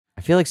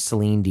I feel like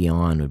Celine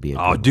Dion would be a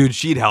good one. Dude,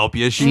 she'd help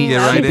you. She'd get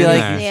right She'd in be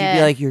like, there. she'd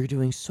be like, you're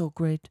doing so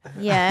great.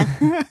 Yeah.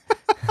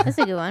 That's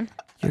a good one.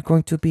 You're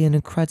going to be an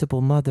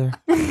incredible mother.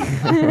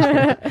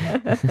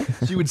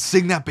 She would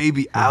sing that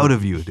baby out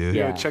of you, dude.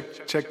 Yeah.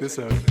 Check this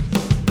out.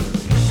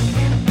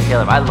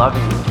 Caleb, I love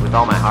you with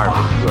all my heart,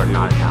 but you are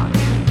not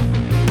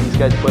Italian. These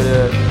guys put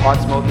a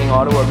pot-smoking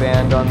Ottawa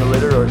band on the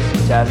litter or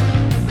test.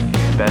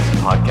 Best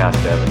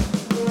podcast ever.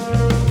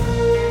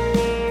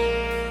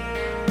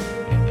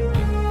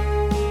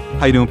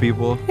 How you doing,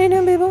 people? Hey,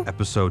 new people.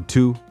 Episode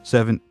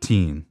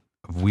 217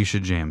 of We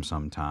Should Jam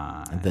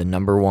Sometime. The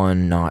 #1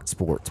 not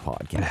sports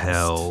podcast.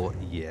 Hell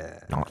yeah.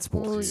 Not Ooh,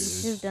 sports.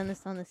 you should have done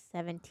this on the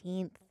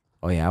 17th.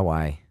 Oh, yeah,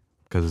 why?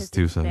 Because it's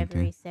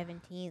February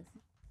 217. 17th.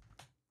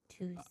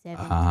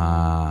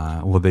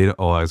 217.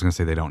 I was going to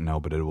say they don't know,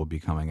 but it will be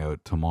coming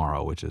out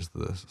tomorrow, which is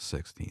the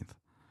 16th.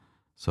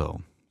 So,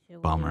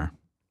 bummer.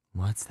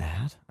 What's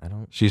that? I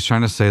don't... She's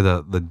trying to say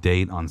that the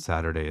date on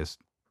Saturday is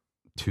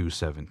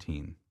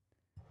 217.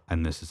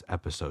 And this is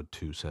episode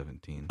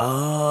 217.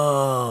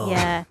 Oh.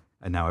 Yeah.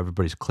 And now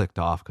everybody's clicked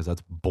off because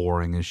that's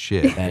boring as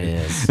shit. That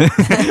is.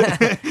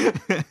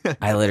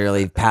 I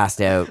literally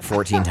passed out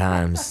 14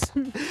 times.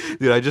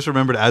 Dude, I just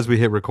remembered as we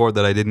hit record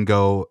that I didn't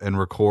go and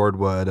record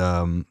what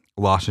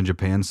Lost in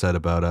Japan said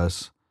about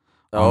us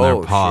on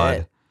their pod.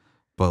 Shit.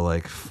 But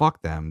like,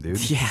 fuck them,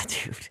 dude. Yeah,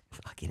 dude.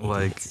 Fucking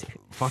Like, idiots, dude.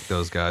 fuck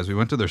those guys. We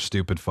went to their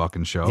stupid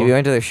fucking show. Dude, we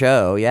went to their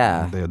show,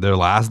 yeah.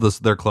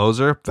 Their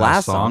closer,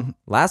 best song.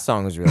 Last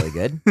song was really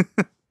good.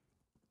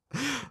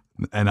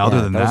 And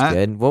other than that was that,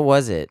 good. What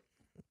was it? it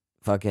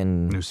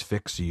Fucking was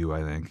Fix You,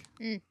 I think.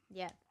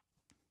 Yeah.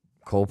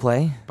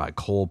 Coldplay? By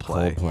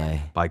Coldplay.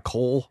 Coldplay. By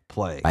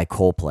Coldplay. By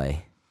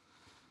Coldplay.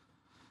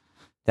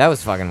 That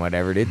was fucking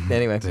whatever, dude.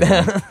 Anyway. Dude.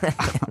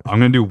 I'm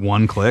going to do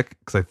one click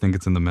because I think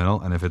it's in the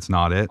middle. And if it's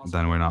not it,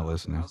 then we're not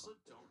listening.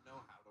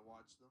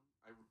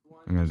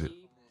 I'm going to do...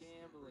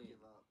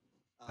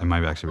 It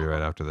might actually be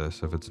right after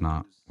this. If it's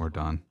not, we're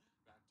done.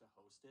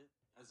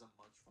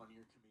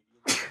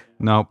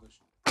 Nope.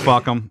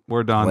 Fuck them.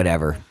 We're done.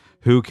 Whatever.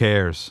 Who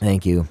cares?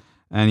 Thank you.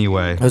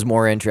 Anyway. I was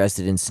more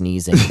interested in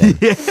sneezing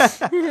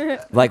than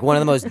like one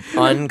of the most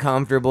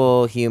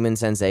uncomfortable human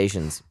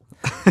sensations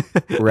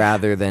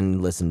rather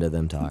than listen to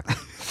them talk.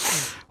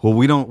 Well,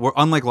 we're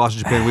unlike Lost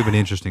in Japan. We have an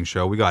interesting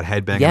show. We got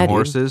headbanging Yeah, dude.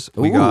 horses.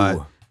 Ooh.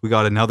 We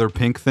got another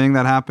Pink thing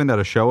that happened at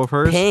a show of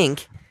hers.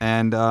 Pink?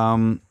 And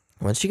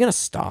When's she gonna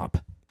stop?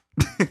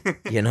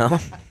 You know?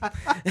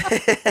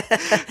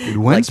 dude,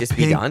 when's just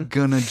be Pink done?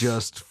 gonna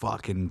just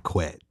fucking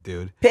quit,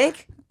 dude?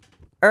 Pink?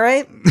 All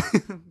right.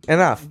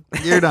 Enough.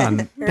 You're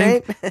done.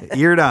 Pink,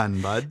 you're done,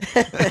 bud.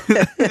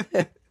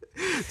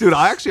 Dude,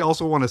 I actually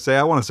also want to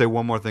say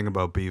one more thing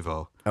about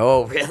Bevo.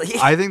 Oh, really?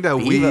 I think that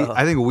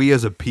Bevo. we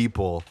as a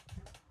people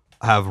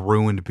have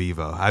ruined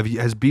Bevo.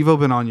 Has Bevo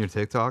been on your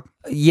TikTok?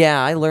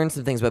 Yeah, I learned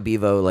some things about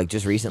Bevo like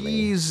just recently.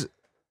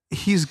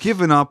 He's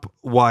given up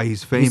why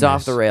he's famous. He's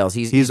off the rails.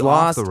 He's off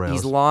lost. the rails.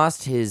 He's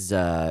lost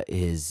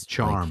his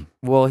charm.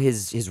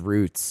 His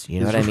roots. You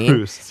know His what I mean?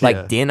 roots, like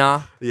yeah.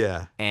 dinner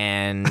Yeah.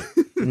 and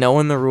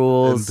knowing the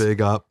rules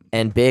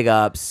And big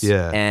ups.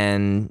 Yeah.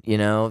 and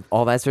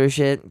all that sort of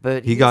shit.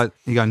 But He got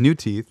new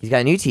teeth. he's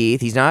got new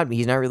teeth. He's not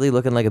really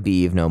looking like a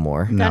beav no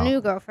more. No. Got a new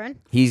girlfriend.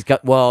 He's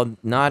got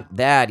not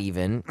that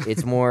even.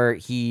 It's more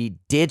he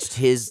ditched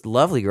his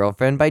lovely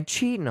girlfriend by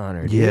cheating on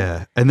her. Dude.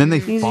 Yeah. And then they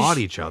He's fought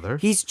a- each other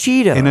He's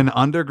Cheeto. in an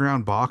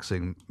underground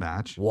boxing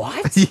match.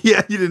 What?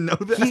 Yeah, you didn't know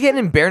that? He's getting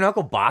in bare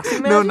knuckle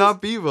boxing matches? No, not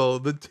Bevo.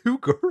 The two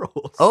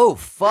girls. Oh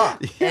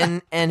fuck! Yeah.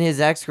 And his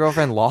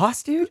ex-girlfriend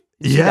lost, dude.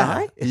 She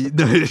died?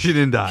 No, she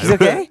didn't die. She's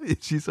okay?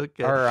 She's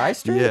okay. Are her eyes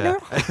straight Yeah. now?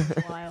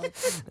 Wild.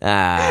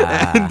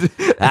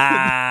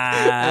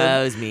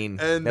 That was mean.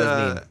 And, that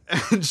was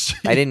mean. and she,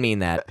 I didn't mean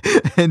that.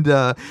 And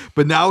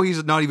but now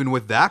he's not even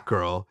with that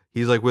girl.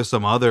 He's like with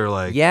some other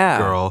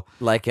girl.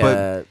 like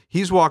But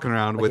he's walking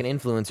around like with an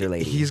influencer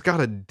lady. He's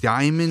got a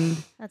diamond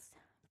That's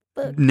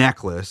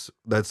necklace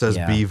that says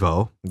Yeah.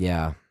 Bevo,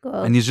 yeah,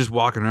 cool. and he's just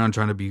walking around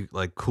trying to be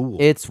like cool.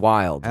 it's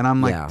wild. And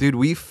I'm like, Yeah. dude,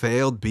 we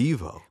failed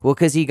Bevo. Well,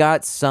 because he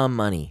got some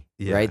money,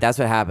 Yeah. right? That's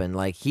what happened.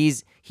 Like he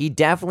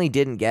definitely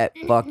didn't get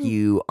 "fuck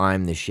you,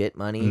 I'm the shit"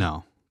 money.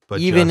 No,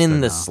 but even just in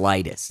the enough.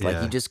 slightest. Like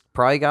Yeah. he just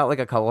probably got like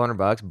a couple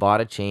 $100, bought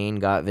a chain,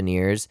 got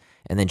veneers,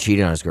 and then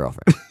cheated on his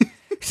girlfriend.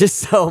 It's just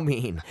so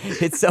mean.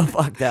 It's so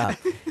fucked up.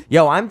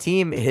 Yo, I'm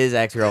team his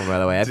ex-girlfriend, by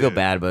the way. I feel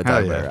bad about Hell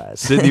talking yeah. about her eyes.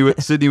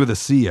 Sydney with a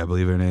C, I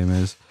believe her name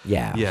is.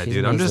 Yeah. Yeah, she's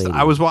dude. a I'm nice just lady.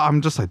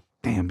 I'm just like,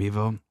 damn,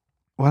 Bevo,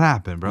 what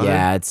happened, brother?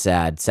 Yeah, it's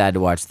sad. Sad to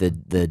watch the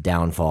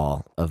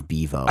downfall of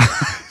Bevo.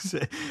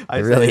 It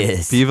really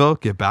is. Bevo,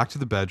 get back to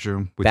the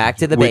bedroom. Back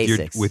to the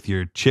basics. With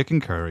your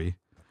chicken curry.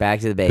 Back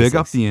to the basics. Big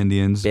up the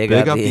Indians. Big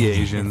Big up up the the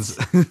Indians.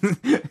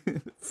 Asians.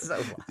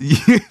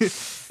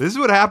 This is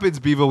what happens,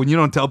 Bevo, when you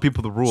don't tell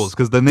people the rules,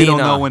 because then they don't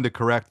Dina. know when to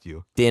correct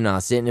you. Dinner,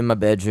 sitting in my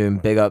bedroom.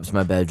 Big ups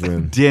my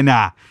bedroom.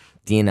 Dinner.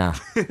 Dinner.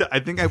 I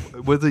think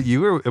was it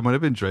you or it might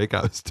have been Drake.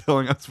 I was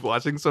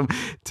watching some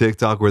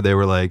TikTok where they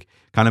were like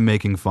kind of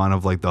making fun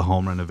of like the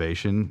home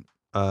renovation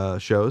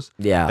shows.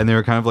 Yeah. And they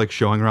were kind of like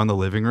showing around the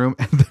living room,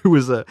 and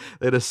they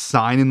had a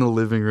sign in the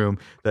living room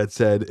that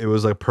said, it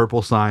was like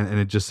purple sign, and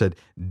it just said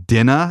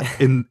 "Dinner"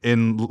 in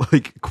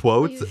like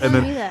quotes, you and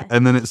showed me that.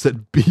 then it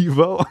said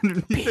 "Bevo"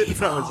 underneath it.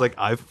 And I was like,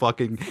 I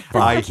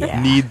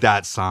yeah. need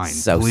that sign.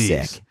 So please.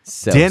 sick.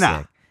 So Dinner.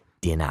 sick.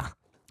 Dinner.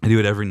 I do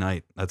it every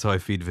night. That's how I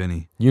feed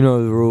Vinny. You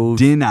know the rules.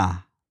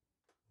 Dinner.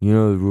 You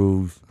know the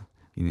rules.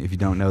 If you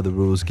don't know the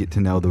rules, get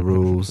to know the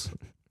rules.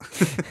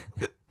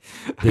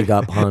 Big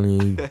up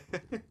honey.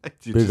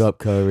 Big up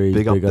curry.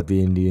 Big up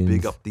the Indians.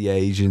 Big up the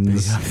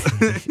Asians.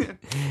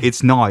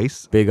 It's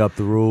nice. Big up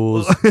the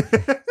rules.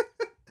 Okay.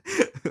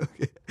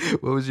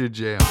 What was your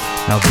jam?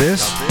 Now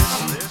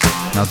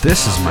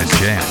this is my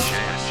jam.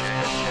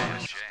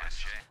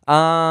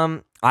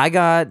 I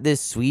got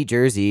this sweet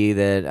jersey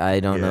that I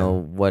don't know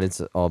what it's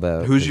all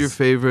about. Who's your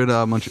favorite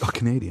Montreal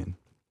Canadian?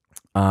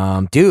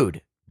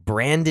 Dude,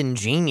 Brandon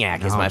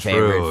Gignac is Oh, my true,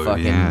 favorite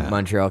fucking yeah.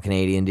 Montreal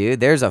Canadian, dude.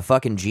 There's a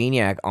fucking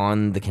Gignac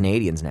on the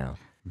Canadians now.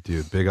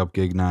 Dude, big up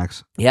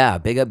Gignacks. Yeah,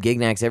 big up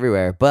Gignac's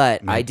everywhere.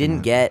 But I Making didn't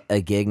it. get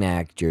a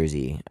Gignac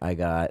jersey. I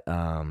got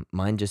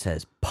mine just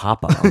has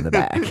Papa on the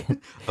back.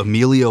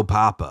 Emilio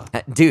Papa.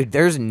 Dude,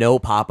 there's no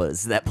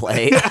Papas that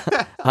play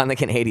on the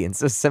Canadians.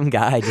 So some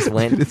guy just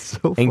went It's so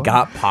and funny.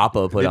 got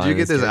Papa put on. Did you get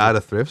his this jersey. at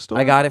a thrift store?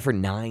 I got it for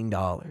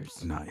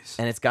 $9. Nice.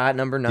 And it's got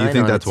number 9 Do you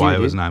think on that's it too, why it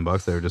was dude.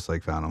 $9? They were just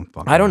like found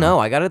them. I don't know.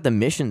 I got it at the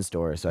Mission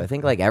store, so I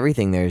think like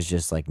everything there is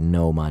just like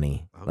no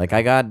money. Like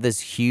I got this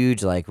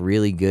huge, like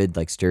really good,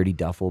 like sturdy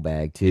duffel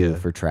bag too Yeah.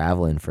 for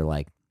traveling for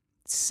like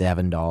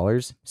 $7,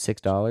 $6.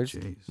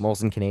 Jeez.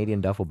 Molson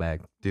Canadian duffel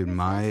bag. Dude,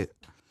 my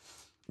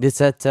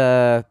It's at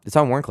it's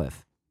on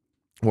Warncliffe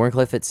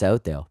at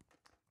Southdale.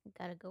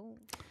 Gotta go.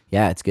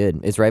 Yeah, it's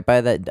good. It's right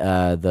by that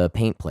the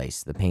paint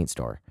place, the paint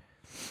store.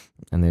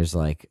 And there's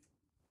like,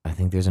 I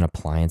think there's an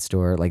appliance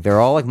store. Like they're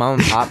all like mom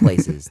and pop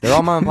places. They're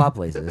all mom and pop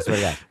places. I swear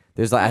to God.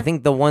 There's like I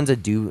think the one's a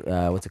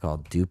what's it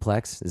called?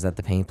 Duplex? Is that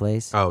the paint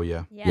place? oh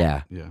yeah.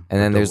 Yeah. Yeah. And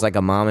then The- there's like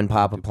a mom and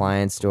pop Duplex.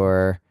 appliance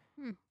store.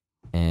 Hmm.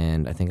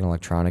 And I think an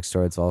electronics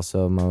store. It's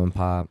also mom and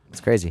pop.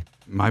 It's crazy.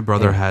 My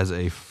brother Yeah. has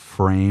a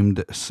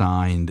framed,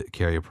 signed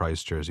Carey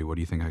Price jersey. What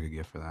do you think I could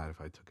get for that if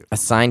I took it? A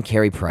signed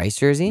Carey Price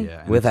jersey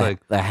Yeah, and with it's a, like-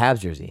 a Habs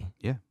jersey.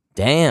 Yeah.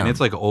 Damn. And it's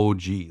like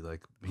OG.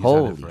 Like he's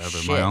Holy had it forever.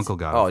 shit. My uncle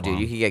got it. Oh, for dude, him.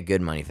 you could get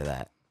good money for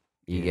that.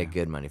 You could Yeah. get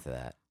good money for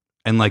that.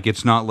 And like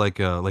it's not like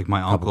my Couple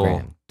uncle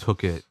grand.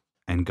 took it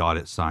and got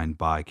it signed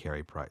by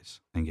Carey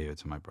Price and gave it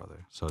to my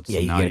brother. So it's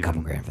Yeah, you not get a even,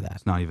 couple grand for that.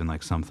 It's not even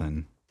like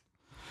something.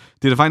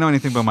 Dude, if I know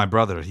anything about my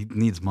brother, he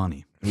needs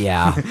money.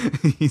 Yeah.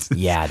 he's,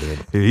 Yeah, dude.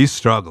 He's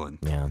struggling.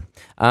 Yeah.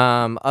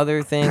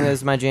 Other thing that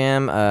was my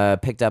jam.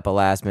 Picked up a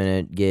last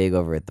minute gig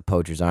over at the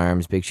Poacher's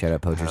Arms. Big shout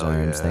out Poacher's Hell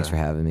Arms. yeah. Thanks for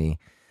having me.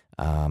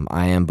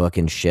 I am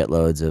booking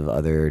shitloads of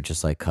other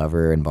just like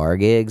cover and bar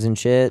gigs and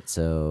shit.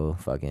 So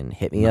fucking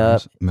hit me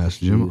up.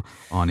 Message him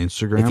on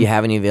Instagram. If you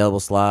have any available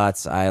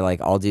slots,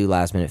 I'll do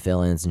last minute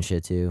fill-ins and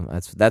shit too.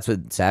 That's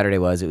what Saturday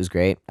was. It was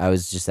great. I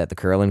was just at the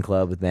curling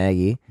club with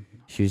Maggie.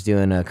 She was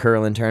doing a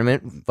curling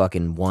tournament.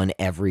 Fucking won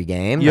every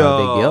game. Yo, No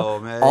big deal.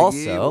 Maggie,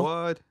 Also,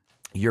 what?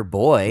 your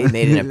boy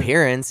made an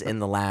appearance in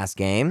the last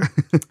game.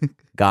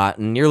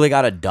 Nearly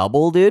got a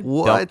double, dude.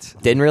 What?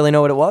 Didn't really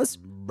know what it was,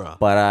 Bruh.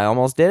 but I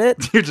almost did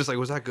it. You're just like,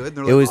 was that good? And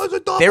they're It like, was. "Oh, it's a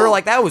double." They were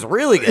like, that was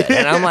really good,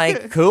 and I'm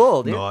like,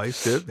 cool, dude.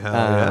 nice, dude. Hell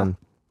yeah.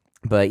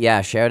 But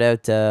yeah, shout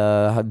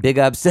out, big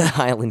ups to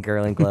Highland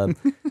Curling Club,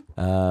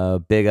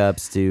 big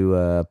ups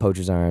to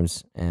Poacher's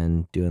Arms,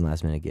 and doing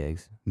last minute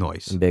gigs.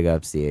 Nice. And big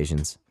ups to the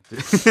Asians.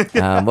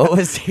 What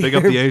was Big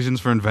up the Asians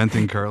for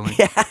inventing curling.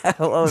 Yeah,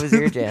 what was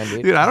your jam,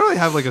 dude? Dude, I don't really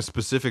have like a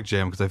specific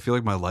jam because I feel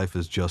like my life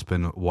has just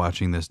been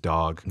watching this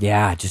dog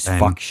Yeah, just and,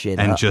 fuck shit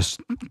and up. just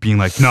being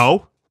like,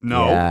 no.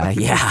 Yeah,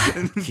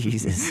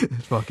 Jesus.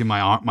 Fucking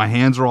my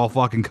hands are all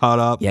fucking cut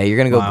up. Yeah, you're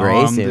gonna go My gray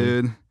arm, soon.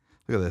 dude.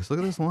 Look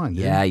at this line,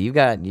 dude. Yeah,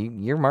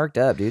 you're marked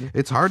up, dude.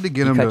 It's hard to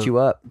get He him cut to you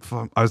up.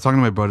 I was talking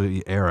to my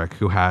buddy Eric,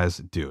 who has,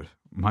 dude,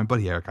 my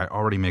buddy Eric, I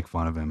already make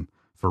fun of him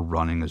for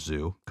running a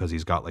zoo because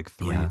he's got like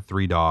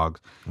three dogs.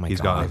 Oh my He's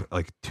God. got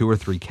like 2 or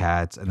 3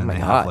 cats, and then my they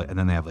God.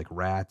 have like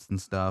rats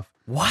and stuff.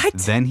 What?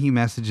 Then he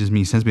sends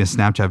me a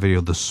Snapchat video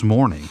this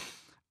morning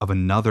of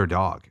another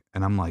dog,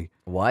 and I'm like,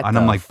 What And the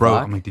I'm like, bro,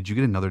 fuck? I'm like, did you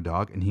get another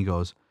dog? And he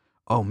goes,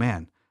 oh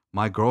man,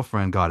 my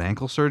girlfriend got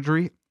ankle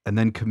surgery and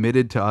then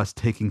committed to us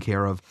taking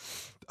care of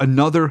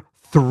another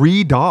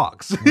 3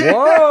 dogs.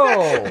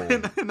 Whoa!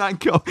 And I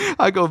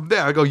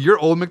go, you're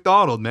old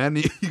McDonald, man.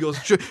 He goes,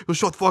 shut the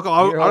fuck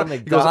up. You're old He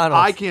goes, McDonald.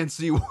 I can't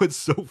see what's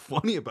so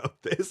funny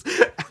about this.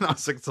 And I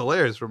was like, it's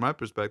hilarious from my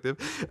perspective.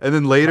 And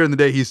then later in the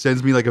day, he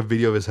sends me like a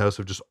video of his house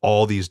of just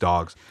all these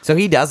dogs. So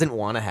he doesn't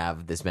want to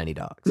have this many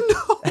dogs.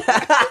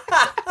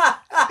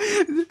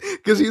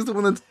 Because he's the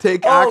one that's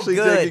good.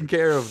 taking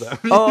care of them.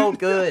 Oh,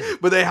 good.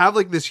 But they have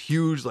like this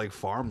huge like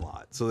farm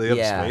lot, so they have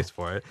Yeah. space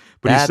for it.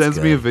 But That's he sends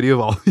me a good. video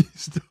of all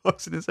these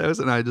dogs in his house,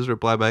 and I just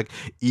reply back,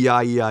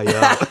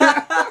 E-I-E-I-O.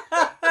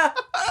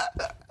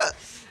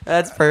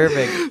 That's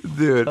perfect.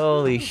 Dude,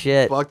 Holy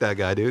shit. fuck that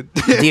guy, dude.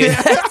 Dude,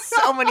 that's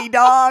so so many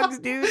dogs,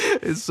 dude.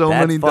 It's so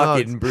That's many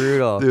dogs. fucking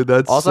brutal. Dude,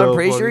 that's also, so I'm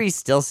pretty sure funny. he's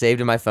still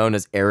saved in my phone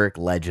as Eric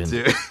Legend.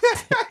 Dude.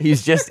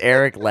 He's just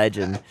Eric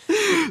Legend.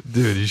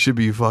 Dude, you should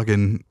be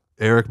fucking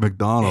Eric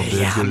McDonald,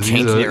 dude. Yeah, I'm 'cause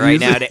changing it right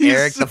now to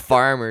Eric the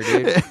farmer,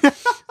 dude.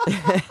 He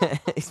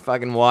He's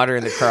fucking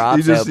watering the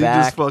crops just, out he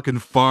back. just fucking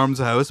farms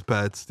house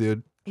pets,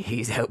 dude.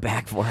 He's out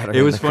back watering.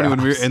 It was the funny when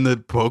we were crops. in the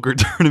poker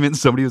tournament.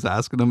 Somebody was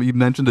asking him. You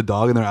mentioned a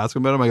dog, and they're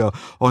asking about him. I go,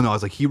 "Oh no!" I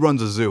was like, "He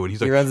runs a zoo," and he's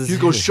like, runs a "He zoo.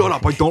 goes, shut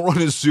up! I don't run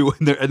a zoo."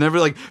 And they're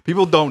like,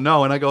 people don't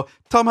know, and I go,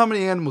 "Tell them how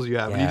many animals you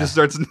have," and he Yeah. just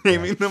starts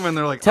naming them, and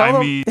they're like, Tell "I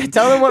them, mean,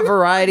 tell them what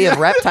variety of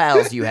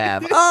reptiles you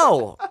have.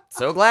 Oh,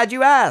 so glad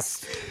you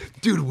asked.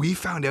 dude, we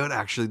found out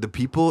actually the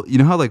people. You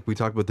know how like we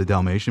talked about the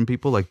Dalmatian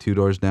people, like 2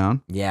 doors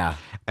down, Yeah,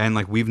 and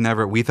like we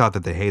thought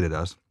that they hated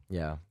us.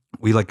 yeah.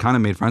 We like kind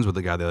of made friends with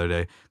the guy the other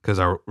day because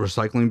our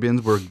recycling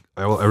bins were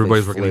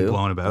everybody's were getting flew.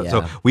 blown about. Yeah.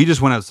 So we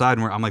just went outside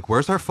and I'm like,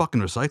 "Where's our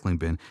fucking recycling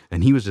bin?"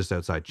 And he was just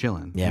outside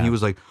chilling. Yeah. And he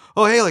was like,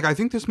 "Oh hey, like I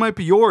think this might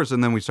be yours."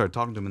 And then we started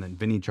talking to him, and then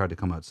Vinny tried to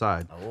come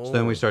outside. So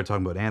then we started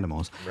talking about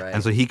animals. Right.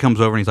 And so he comes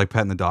over and he's like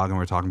petting the dog, and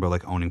we're talking about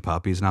like owning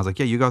puppies. And I was like,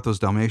 "Yeah, you got those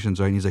Dalmatians,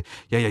 right?" And he's like,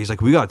 "Yeah." He's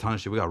like, "We got a ton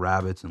of shit. We got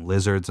rabbits and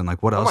lizards and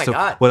like what else? my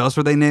God. What else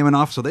were they naming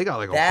off?" So they got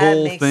like a That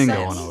whole makes thing sense.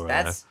 going over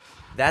there.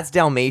 That's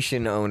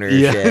Dalmatian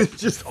ownership,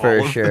 just all for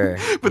of them. sure.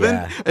 But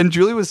Yeah. then, and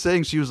Julie was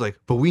saying, she was like,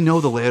 "But we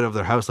know the layout of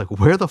their house. Like,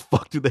 where the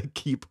fuck do they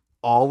keep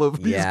all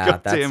of these Yeah,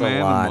 that's goddamn a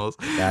animals?"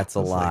 lot. That's a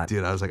I was like, lot.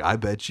 dude. I was like, I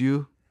bet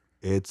you,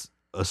 it's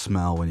a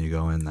smell when you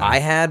go in there. I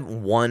had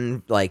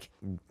one like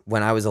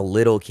when I was a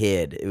little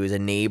kid. It was a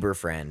neighbor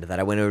friend that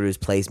I went over to his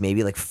place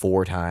maybe like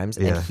 4 times,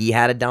 and Yeah. he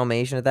had a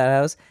Dalmatian at that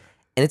house,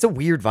 and it's a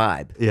weird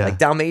vibe. Yeah. Like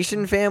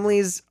Dalmatian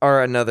families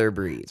are another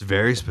breed. It's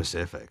very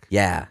specific.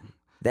 Yeah.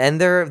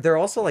 And they're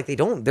also like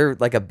they're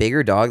like a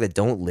bigger dog that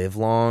don't live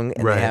long,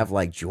 and Right. they have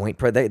like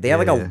they have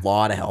like Yeah. a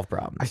lot of health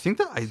problems. I think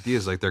the idea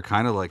is like they're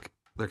kind of like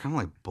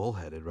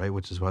bullheaded, right?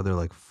 Which is why they're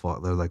like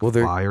they're like Well,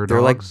 fire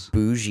they're like dogs.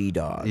 bougie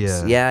dogs.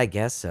 Yeah. Yeah, I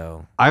guess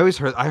so. I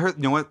heard,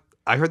 you know what?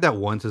 I heard that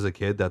once as a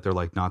kid that they're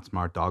like not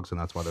smart dogs and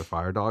that's why they're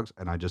fire dogs,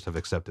 and I just have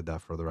accepted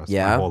that for the rest of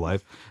Yeah. my whole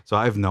life. So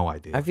I have no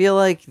idea. I feel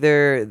like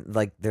they're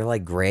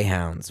like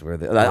greyhounds. Where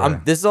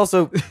this is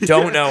also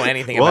don't know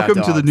anything about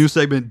Welcome to the dogs. new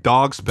segment,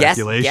 dog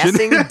speculation.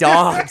 Guessing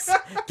dogs.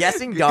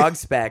 Guessing dog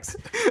specs.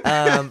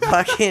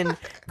 Fucking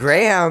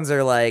greyhounds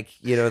are like,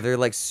 they're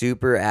like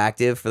super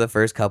active for the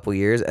first couple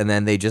years, and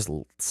then they just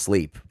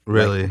sleep. like,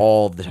 Really?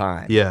 all the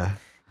time. Yeah.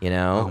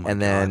 Oh my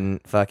and then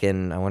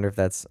fucking, I wonder if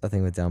that's a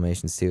thing with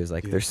Dalmatians too. Is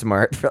like they're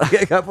smart for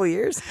like a couple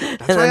years, and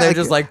why then they're I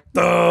just get- like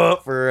 "Duh,"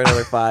 for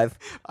another 5.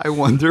 I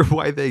wonder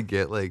why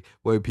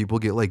people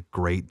get like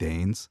Great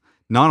Danes,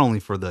 not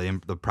only for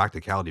the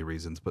practicality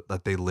reasons, but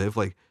that they live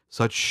like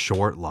such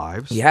short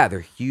lives. Yeah, they're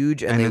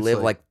huge, and And they it's live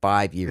like- like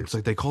 5 years. It's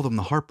like they call them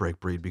the heartbreak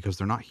breed because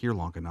they're not here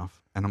long enough.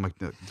 And I'm like,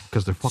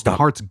 because their fucking Stop.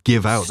 hearts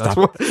give out. Stop-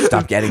 That's why.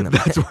 stop getting them.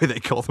 That's why they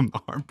call them the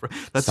heartbreak.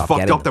 That's Stop fucked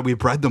getting up them. that we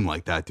bred them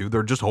like that, dude.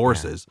 They're just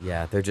horses.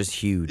 Yeah, they're just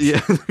huge. Yeah,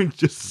 they're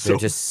just They're so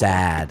just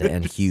sad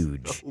and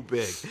huge. so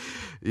big.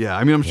 Yeah,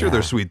 I mean, I'm sure Yeah.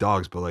 they're sweet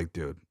dogs, but like,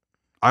 dude,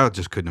 I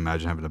just couldn't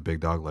imagine having a big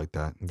dog like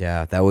that.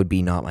 Yeah, that would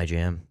be not my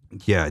jam.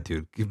 Yeah,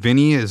 dude.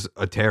 Vinny is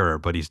a terror,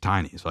 but he's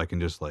tiny, so I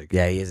can just like,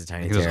 Yeah, he is a I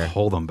tiny can just terror.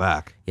 hold him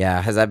back.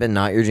 Yeah, has that been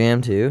not your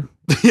jam too?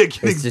 Yeah,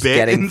 It's just bit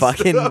getting and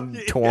fucking stuff.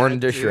 torn to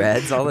dude.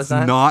 shreds all the It's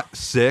time. Not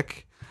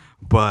sick,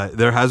 but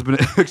there has been.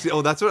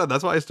 Actually, that's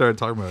why I started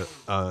talking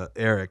about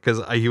Eric, because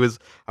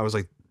I was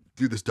like,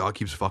 dude, this dog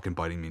keeps fucking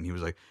biting me, and he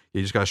was like,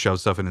 you just gotta shove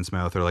stuff in its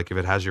mouth, or like if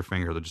it has your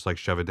finger, they'll just like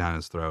shove it down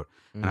his throat.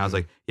 And I was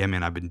like, yeah,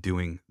 man, I've been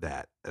doing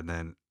that. And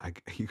then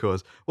he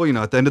goes, well,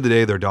 at the end of the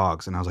day, they're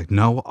dogs. And I was like,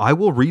 no, I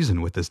will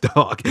reason with this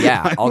dog.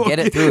 Yeah, I I'll will- get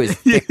it through his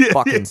thick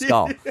fucking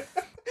skull.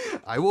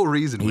 I will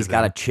reason He's with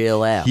got to him.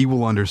 chill out. He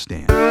will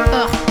understand.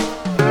 Ugh,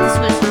 this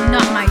was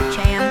not my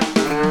jam.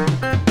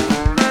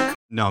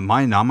 No,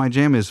 not my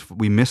jam is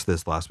we missed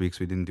this last week, so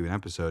we didn't do an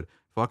episode.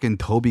 Fucking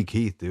Toby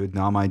Keith, dude,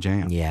 not my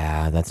jam.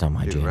 Yeah, that's not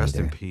my Dude, jam rest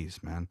in either. peace,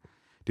 man.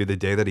 Dude, the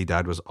day that he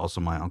died was also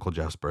my Uncle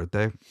Jeff's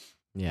birthday.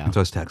 Yeah. And so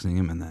I was texting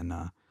him, and then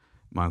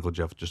my Uncle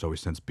Jeff just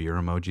always sends beer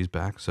emojis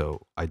back.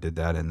 So I did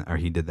that, or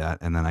he did that.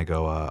 And then I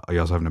go, are you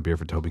also having a beer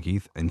for Toby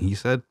Keith? And he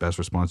said, best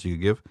response you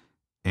could give,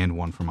 and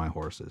one for my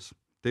horses.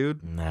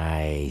 Dude,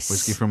 Nice.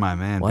 whiskey for my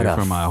man, What beer a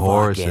for my fucking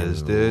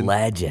horses, dude.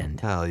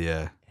 legend. Hell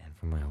yeah. And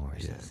for my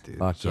horses. Yeah, dude.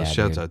 Fuck So yeah,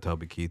 shouts dude. out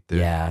Toby Keith, dude.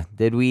 Yeah.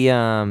 Did we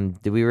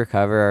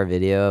recover our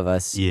video of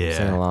us Yeah.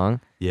 singing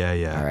along? Yeah,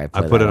 yeah. All right, I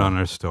play put that it on. on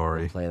our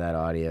story. Play that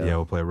audio. Yeah,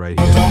 we'll play it right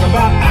here.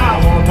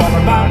 I wanna talk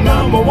about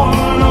number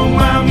one. Oh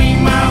my, me,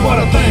 my, what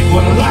I think,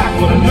 what I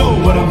like, what I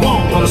know, what I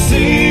want, what I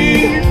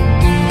see.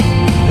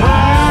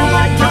 I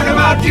like talking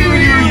about you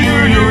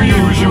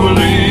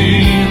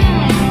usually,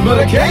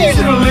 but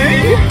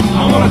occasionally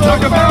I wanna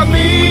talk about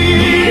me.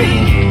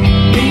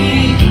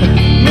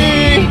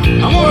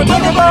 I wanna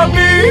talk about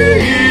me.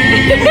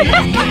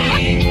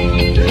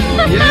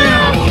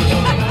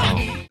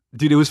 Yeah.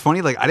 Dude, it was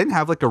funny. Like, I didn't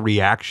have like a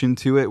reaction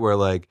to it where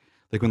like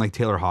when like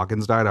Taylor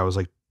Hawkins died, I was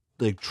like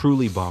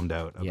truly bummed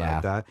out about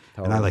Yeah, that.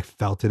 And I totally. like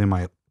felt it in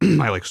my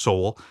my like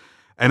soul.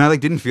 And I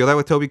like didn't feel that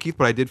with Toby Keith,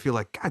 but I did feel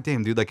like, God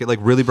damn, dude, like it like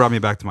really brought me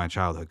back to my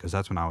childhood because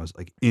that's when I was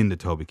like into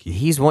Toby Keith.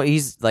 He's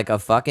like a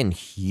fucking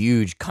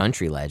huge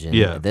country legend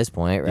at this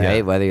point, right?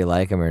 Yeah. Whether you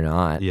like him or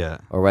not. Yeah.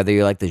 Or whether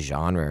you like the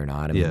genre or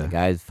not. I mean, Yeah. the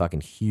guy's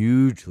fucking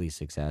hugely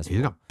successful.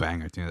 He's got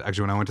banger tunes.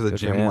 Actually, when I went to the Good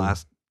for gym him.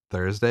 last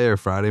Thursday or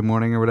Friday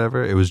morning or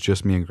whatever, it was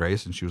just me and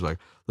Grace, and she was like,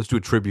 "Let's do a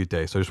tribute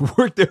day." So I just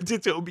worked out to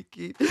Toby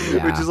Keith,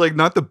 Yeah. which is like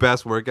not the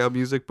best workout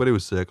music, but it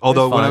was sick.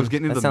 Although when I fun. was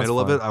getting into That the sounds middle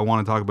of fun. it, I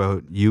want to talk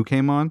about You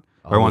came on,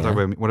 or I Oh, want to yeah? talk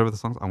about me, whatever the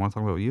songs. I want to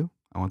talk about you.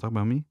 I want to talk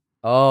about me.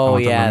 Oh,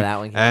 want to talk yeah,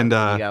 about me. that one. And,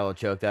 you got all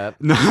choked up.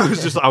 No, I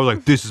was just I was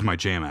like, this is my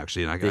jam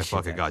actually, and I This shit's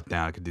fucking got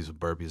down. I could do some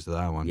burpees to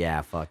that one.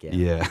 Yeah, fuck yeah.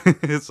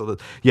 Yeah. So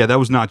that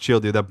was not chill,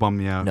 dude. That bummed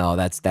me out. No,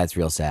 that's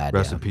real sad.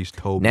 Rest yeah. in peace,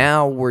 Toby.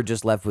 Now we're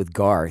just left with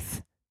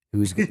Garth,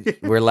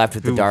 we're left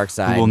with the dark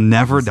side. Who will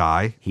never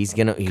die. He's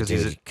gonna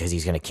Because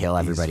he's gonna kill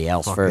everybody He's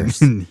else fucking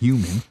first.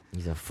 Human.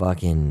 He's a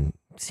fucking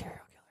serial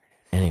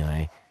killer.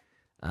 Anyway,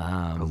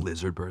 A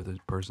lizard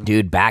person.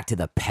 dude, back to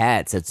the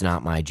pets. It's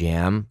not my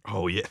jam.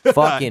 Oh yeah.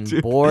 Fucking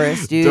Dude.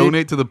 Boris, dude.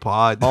 Donate to the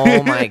pod.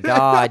 Oh my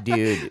god,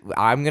 dude.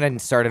 I'm gonna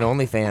start an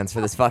OnlyFans for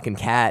this fucking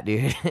cat,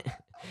 dude.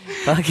 Dude,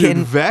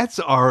 Fucking vets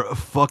are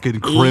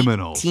fucking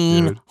criminals.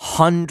 Dude.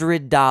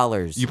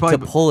 $1,800 You probably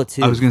to pull a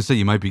tooth. I was gonna say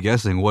you might be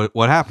guessing what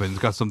happened. He's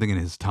got something in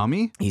his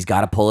tummy. He's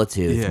got to pull a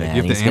tooth, Yeah, man.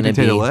 you have He's to gonna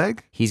amputate be, a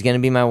leg. He's gonna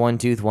be my one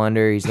tooth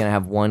wonder. He's gonna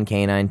have one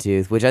canine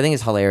tooth, which I think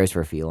is hilarious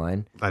for a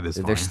feline. That is.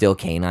 They're Fine. still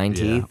canine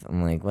Yeah. teeth.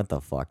 I'm like, what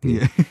the fuck,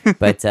 dude? Yeah.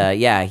 But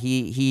yeah,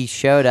 he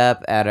showed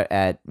up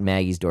at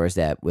Maggie's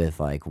doorstep with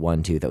like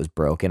one tooth that was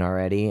broken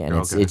already, and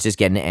Okay. it's just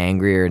getting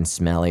angrier and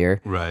smellier.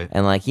 Right.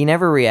 And like he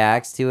never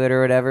reacts to it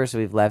or whatever, so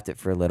we've left it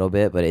for a little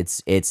bit, but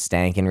it's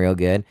stanking real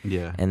good.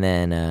 Yeah. And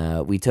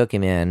then we took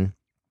him in,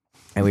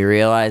 and we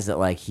realized that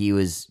like he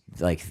was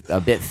like a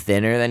bit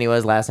thinner than he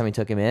was last time we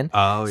took him in.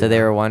 Oh. So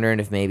they were wondering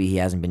if maybe he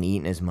hasn't been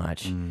eating as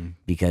much Mm.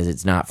 because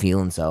it's not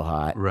feeling so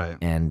hot. Right.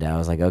 And I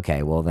was like,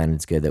 okay, well then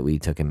it's good that we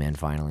took him in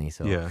finally.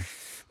 So Yeah.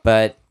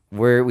 but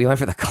we went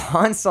for the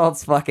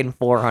consult's fucking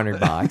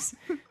 $400,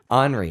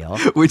 unreal.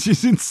 Which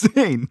is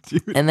insane,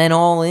 dude. And then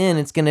all in,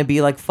 it's gonna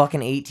be like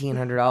fucking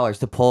 $1,800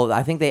 to pull.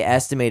 I think they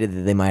estimated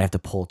that they might have to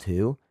pull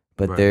two,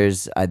 but Right.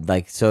 there's I'd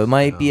like so it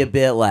might be a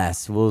bit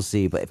less. We'll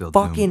see. But Still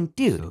fucking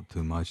dude, Still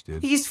too much,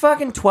 dude. he's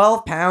fucking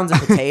 12 pounds of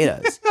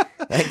potatoes.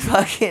 Like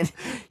fucking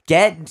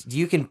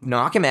you can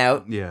knock him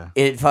out. Yeah.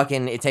 It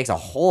takes a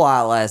whole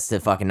lot less to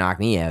fucking knock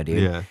me out,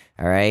 dude. Yeah.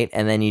 All right,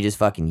 and then you just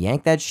fucking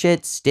yank that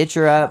shit, stitch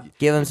her up,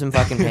 give him some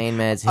fucking pain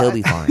meds, he'll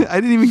be fine. I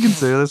didn't even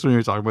consider this when you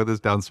were talking about this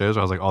downstairs.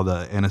 I was like, oh,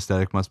 the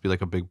anesthetic must be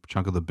like a big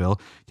chunk of the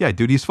bill. Yeah,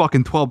 dude, he's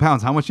fucking 12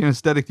 pounds. How much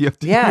anesthetic do you have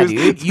to Yeah, use?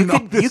 dude, to you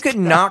knock could this guy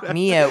knock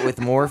me out with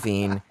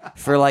morphine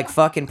for like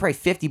fucking probably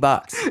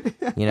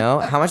 $50. You know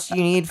how much do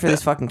you need for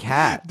this fucking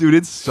cat? Dude,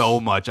 it's so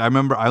much. I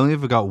remember I only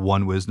ever got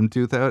one wisdom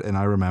tooth out, and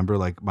I remember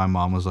like my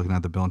mom was looking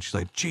at the bill, and she's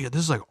like, "Gee,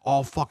 this is like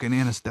all fucking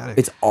anesthetic."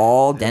 It's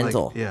all like,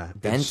 dental. yeah, it's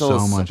dental.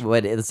 so much.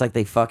 What it's like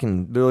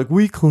they're like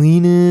we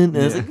clean it. And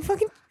it's Yeah. like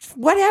fucking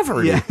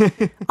whatever. Yeah.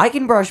 Dude. I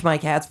can brush my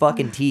cat's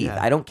fucking teeth.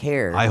 Yeah. I don't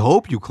care. I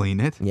hope you clean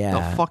it.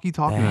 Yeah. The fuck you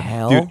talking The about?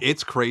 hell? Dude,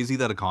 it's crazy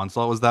that a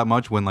consult was that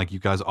much when like you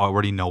guys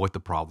already know what the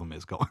problem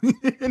is going.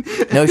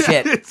 No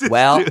shit.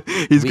 Well,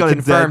 we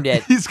confirmed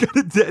it. He's got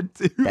a dead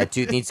tooth. That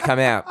tooth needs to come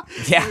out.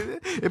 Yeah.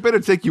 It better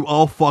take you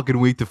all fucking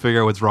week to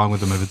figure out what's wrong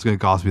with him if it's going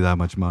to cost me that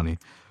much money.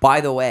 By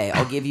the way,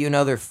 I'll give you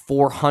another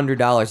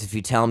 $400 if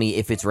you tell me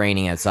if it's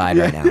raining outside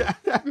right now.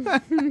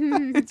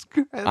 It's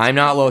good. I'm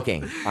not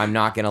looking. I'm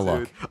not gonna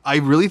look. I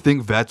really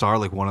think vets are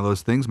like one of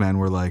those things, man,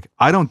 where like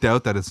I don't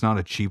doubt that it's not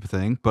a cheap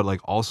thing, but like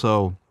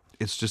also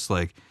it's just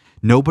like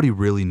nobody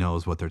really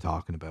knows what they're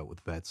talking about with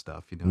vet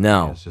stuff. You know? No,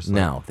 what I mean? It's just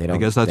no, they don't. I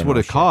guess that's they what know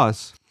it shit.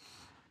 costs.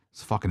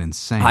 It's fucking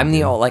insane. I'm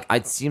dude.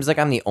 it seems like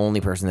I'm the only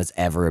person that's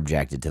ever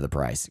objected to the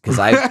price because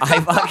I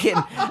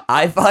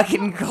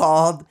fucking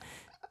called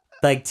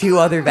like 2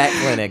 other vet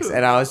clinics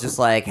and I was just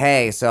like,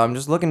 hey, so I'm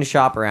just looking to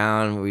shop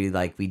around. We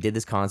did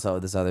this consult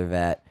with this other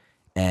vet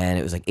and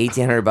it was like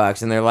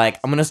 $1,800 and they're like,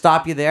 I'm gonna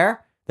stop you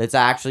there. That's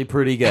actually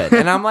pretty good.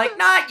 And I'm like,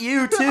 not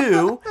you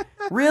too,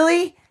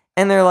 really?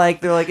 And they're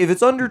like, if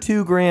it's under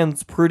 $2,000,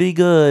 it's pretty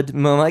good.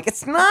 And I'm like,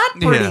 it's not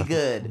pretty Yeah.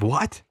 good.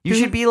 What? You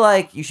should be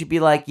like,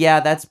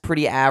 yeah, that's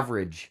pretty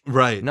average.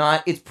 Right.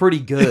 Not, it's pretty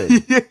good.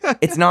 Yeah.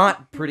 It's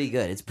not pretty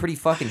good. It's pretty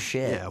fucking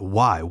shit. Yeah.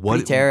 Why? What?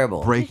 Pretty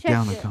terrible. Break Check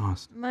down the it.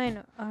 cost.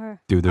 Mine are.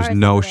 Dude, there's ours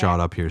no over there. shot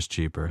up here is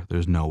cheaper.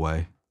 There's no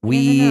way.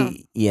 No.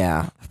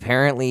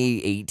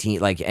 Apparently 18,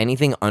 like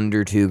anything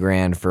under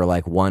 $2,000 for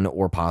like 1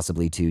 or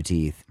possibly 2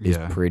 teeth is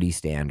Yeah. pretty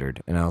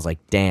standard. And I was like,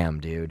 damn,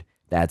 dude,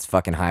 that's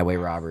fucking highway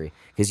robbery.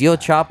 Because you'll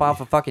chop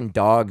off a fucking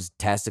dog's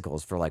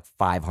testicles for like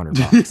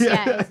 $500.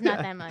 Yeah, it's not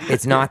that much.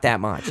 It's not that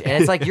much. And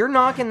it's like, you're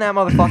knocking that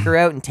motherfucker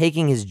out and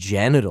taking his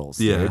genitals.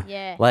 Yeah. Dude.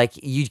 Yeah. Like,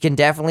 you can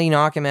definitely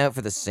knock him out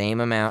for the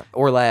same amount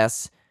or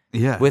less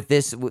Yeah. with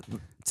this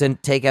to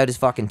take out his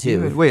fucking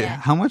tooth. Wait, Yeah.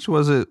 how much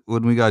was it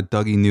when we got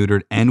Dougie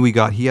neutered and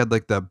he had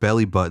like that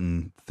belly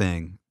button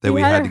thing that He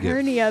we had had a to get.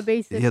 hernia,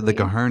 basically. He had like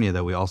a hernia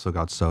that we also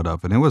got sewed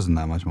up, and it wasn't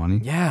that much money.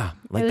 Yeah,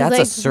 It like was that's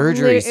a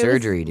surgery, it was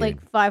surgery, dude.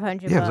 Like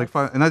 500. Yeah, it was like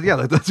five, and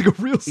that's like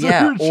a real surgery.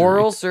 Yeah,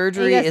 oral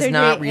surgery got is surgery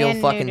not real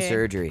and fucking neutered.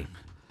 surgery.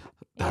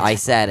 I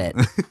said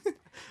it.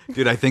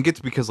 Dude, I think it's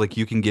because like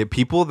you can get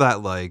people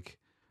that like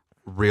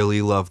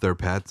really love their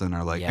pets and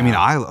are like, I mean,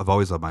 Yeah. I've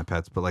always loved my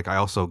pets, but like I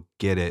also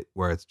get it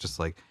where it's just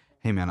like,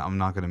 hey man, I'm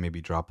not gonna maybe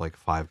drop like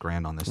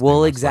 $5,000 on this.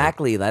 Well, thing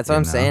exactly. That's what you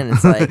I'm know? saying.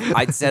 It's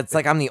like it's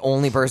like I'm the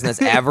only person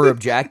that's ever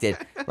objected.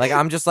 Like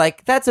I'm just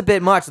like, that's a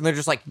bit much, and they're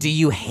just like, do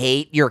you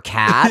hate your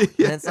cat?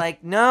 And it's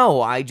like,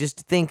 no, I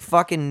just think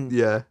fucking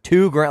Yeah.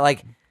 $2,000.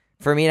 Like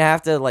for me to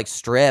have to like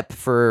strip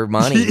for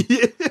money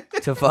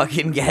to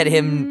fucking get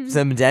him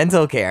some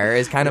dental care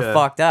is kind of Yeah.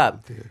 fucked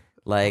up.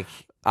 Like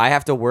I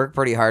have to work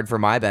pretty hard for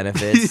my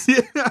benefits.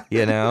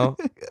 You know,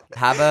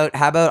 how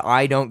about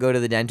I don't go to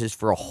the dentist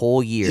for a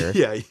whole year,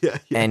 yeah.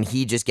 and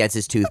he just gets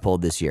his tooth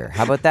pulled this year?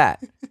 How about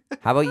that?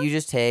 How about you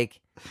just take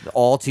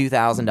all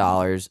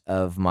 $2,000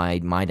 of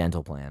my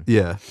dental plan,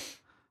 Yeah.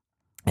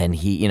 and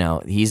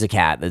he's a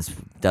cat that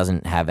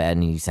doesn't have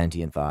any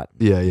sentient thought.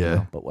 Yeah, you yeah.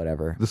 know, but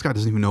whatever, This guy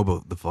doesn't even know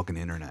about the fucking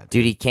internet.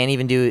 dude. He can't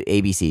even do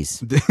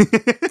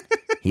ABCs.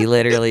 He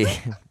literally.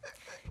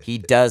 He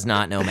does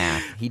not know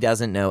math. He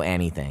doesn't know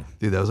anything.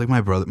 Dude, that was like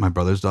my brother. My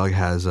brother's dog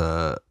has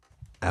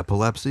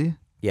epilepsy.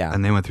 Yeah.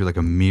 And they went through like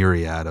a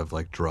myriad of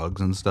like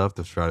drugs and stuff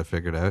to try to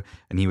figure it out.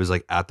 And he was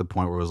like at the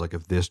point where it was like,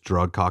 if this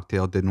drug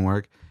cocktail didn't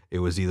work, it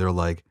was either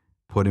like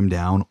put him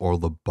down or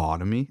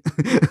lobotomy.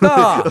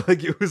 Ah.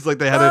 Like it was like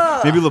they had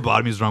to, maybe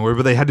lobotomy is the wrong word,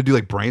 but they had to do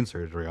like brain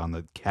surgery on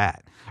the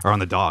cat or on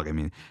the dog. I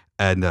mean,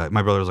 and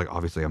my brother was like,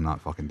 obviously I'm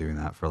not fucking doing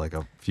that for like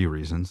a few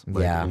reasons.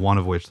 Like, Yeah. one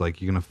of which like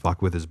you're going to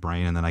fuck with his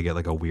brain and then I get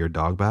like a weird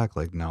dog back.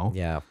 Like, no.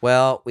 Yeah.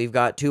 Well, we've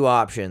got two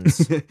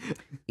options.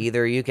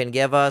 Either you can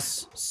give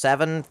us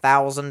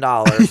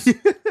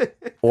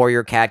 $7,000 or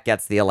your cat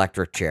gets the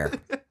electric chair.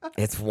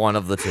 It's one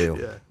of the two.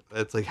 Yeah.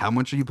 It's like, how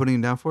much are you putting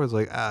him down for? It's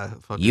like,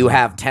 fuck You it.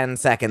 have 10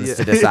 seconds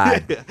to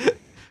decide. $20.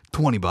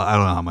 I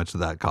don't know how much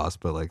that cost,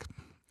 but like,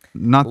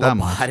 not that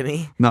much.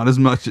 Lobotomy? Not as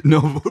much.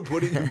 No,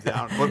 putting him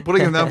down.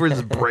 Putting him down for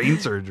his brain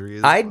surgery.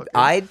 Is fucking-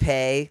 I'd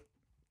pay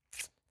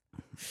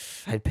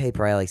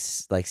probably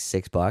like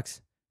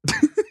 $6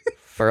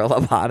 for a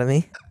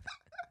lobotomy.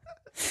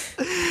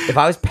 If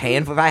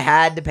I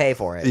had to pay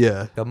for it,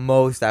 Yeah. the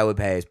most I would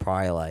pay is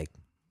probably like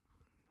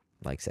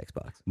 $6.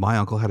 My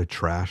uncle had a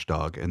trash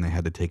dog, and they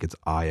had to take its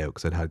eye out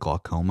because it had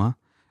glaucoma.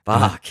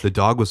 Fuck. The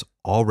dog was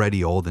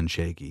already old and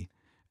shaky.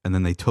 And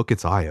then they took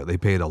its eye out. They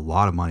paid a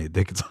lot of money to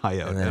take its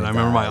eye out. And And, then I it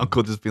remember my died.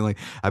 uncle just being like,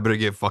 I better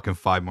get fucking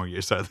 5 more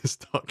years out of this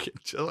dog.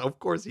 Of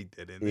course he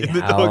didn't. Yeah, And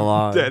the how dog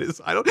long? dead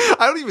is, I don't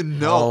even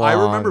know. How I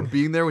remember long?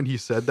 being there when he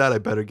said that. I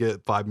better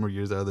get 5 more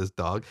years out of this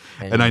dog.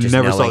 And And I just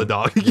never saw the knowing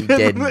dog you again.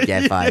 didn't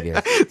get 5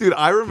 years. Dude,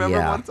 I remember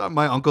Yeah. one time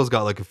my uncle's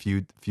got like a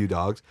few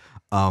dogs.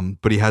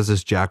 But he has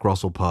this Jack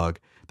Russell pug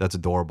that's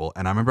adorable.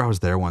 And I remember I was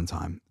there one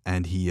time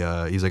and he's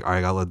like, all right,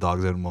 I gotta let the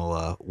dogs in and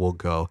we'll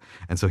go.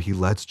 And so he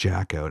lets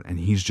Jack out and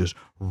he's just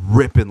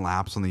ripping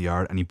laps on the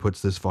yard and he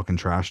puts this fucking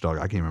trash dog.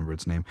 I can't remember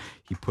its name.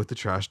 He put the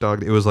trash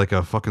dog. It was like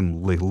a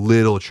fucking like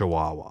little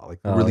chihuahua, like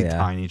Oh, really yeah.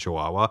 tiny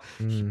chihuahua.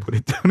 He put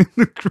it down in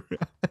the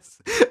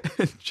grass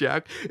and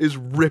Jack is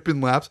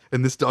ripping laps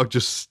and this dog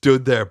just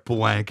stood there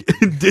blank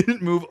and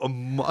didn't move a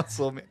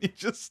muscle, man. He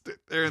just stood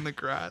there in the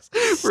grass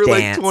for like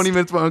Stance. 20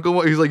 minutes. My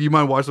uncle, he's like, you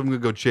mind watch? I'm gonna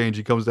go change.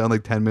 He comes down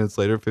like 10 minutes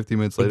later, 15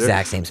 minutes later.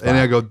 Exact same spot.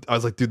 And I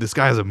was like, dude, this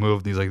guy hasn't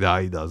moved. And he's like, nah,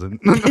 he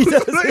doesn't.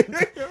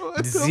 What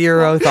the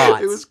Zero fuck?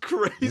 thoughts. It was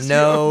crazy.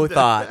 No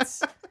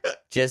thoughts.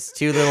 Just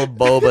two little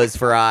bobas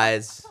for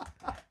eyes.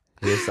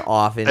 Just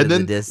off into And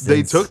then the distance.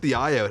 they took the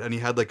eye out, and he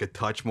had like a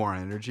touch more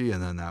energy,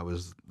 and then that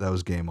was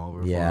game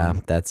over. Yeah, for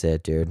him. that's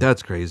it, dude.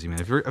 That's crazy, man.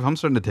 If I'm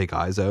starting to take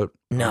eyes out,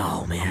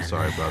 No, man. I'm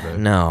sorry, brother.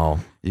 No.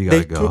 You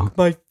gotta go.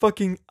 my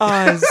fucking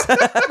eyes.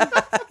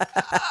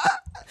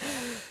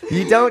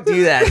 You don't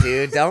do that,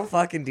 dude. Don't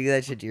fucking do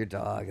that shit to your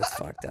dog. It's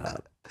fucked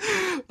up.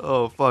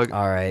 Oh fuck.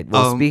 All right.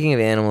 Well, Um, speaking of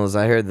animals,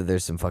 I heard that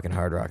there's some fucking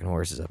hard rocking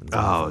horses up in the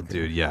Oh,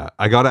 dude, yeah.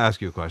 I gotta ask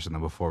you a question though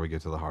before we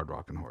get to the hard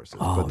rocking horses.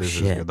 Oh, but this is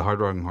shit. good. The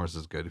hard rocking horse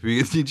is good. If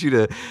we need you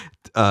to,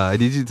 I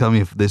need you to tell me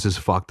if this is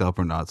fucked up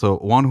or not. So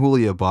Juan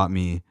Julia bought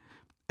me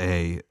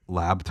a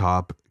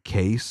laptop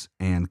case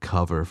and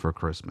cover for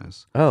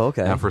Christmas. Oh,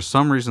 okay. Now, for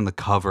some reason, the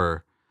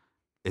cover,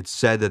 it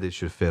said that it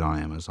should fit on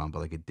Amazon, but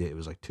like it did. It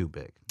was like too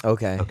big.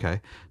 Okay.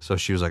 Okay. So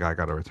she was like, I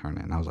gotta return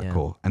it, and I was like, Yeah.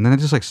 cool. And then it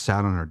just like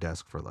sat on her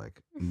desk for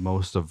like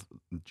most of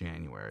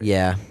January.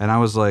 Yeah. And I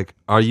was like,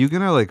 are you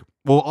gonna like?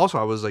 Well, also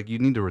I was like, you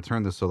need to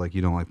return this so like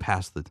you don't like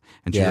pass the.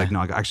 And she's Yeah. like, no,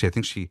 actually, I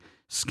think she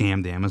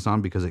scammed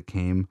Amazon because it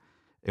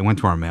went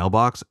to our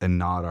mailbox and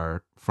not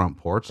our front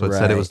porch. So it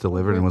said it was Right.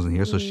 delivered and wasn't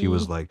here. So she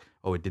was like,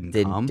 oh, it didn't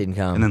come. Didn't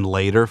come. And then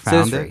later So it's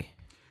found it. free.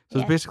 So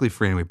Yeah. it's basically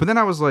free anyway. But then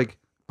I was like,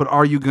 but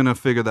are you gonna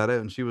figure that out?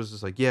 And she was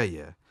just like, yeah.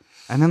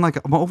 And then like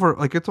I'm over,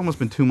 like it's almost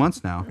been 2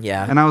 months now.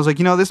 Yeah. And I was like,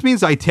 this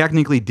means I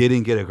technically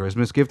didn't get a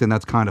Christmas gift, and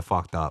that's kind of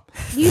fucked up.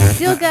 You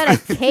still got a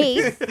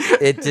case.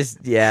 It just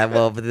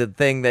but the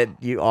thing that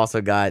you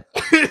also got,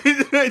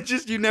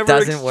 You never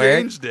doesn't work.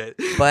 exchanged it.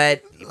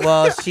 but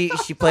she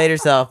played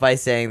herself by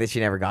saying that she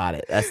never got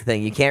it. That's the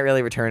thing. You can't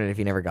really return it if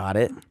you never got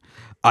it.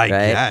 I Right?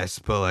 guess,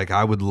 but like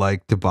I would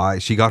like to buy.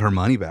 She got her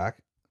money back,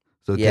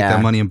 so take Yeah.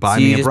 that money and buy So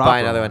me you a just proper buy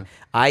another one.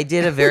 I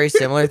did a very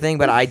similar thing,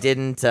 but I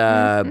didn't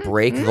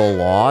break the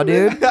law,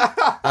 dude.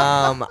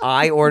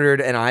 I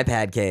ordered an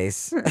iPad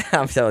case.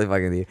 I'm totally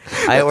fucking with you.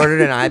 I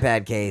ordered an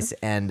iPad case,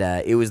 and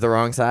it was the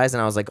wrong size,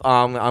 and I was like, oh,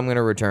 I'm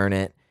gonna return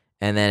it,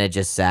 and then it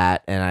just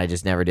sat, and I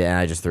just never did, and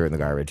I just threw it in the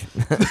garbage.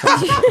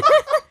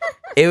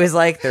 It was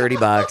like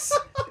 $30,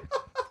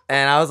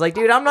 and I was like,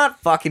 dude, I'm not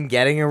fucking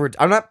getting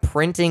I'm not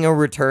printing a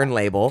return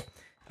label.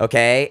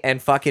 Okay,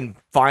 and fucking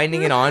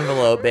finding an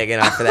envelope big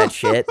enough for that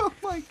shit. Oh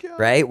my god!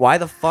 Right? Why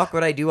the fuck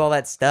would I do all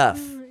that stuff?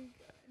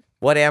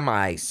 What am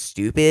I,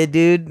 stupid,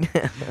 dude?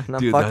 I'm not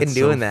Dude, fucking that's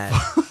doing so that.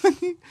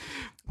 funny.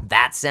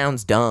 That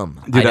sounds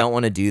dumb. Dude, I don't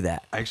want to do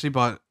that. I actually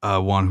bought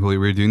one. We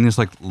were doing this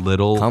like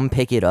little Come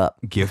pick it up.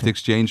 gift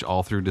exchange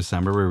all through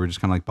December, where we were just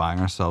kind of like buying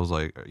ourselves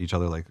like each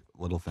other like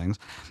little things,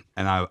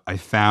 and I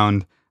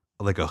found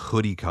like a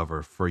hoodie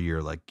cover for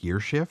your like gear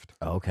shift.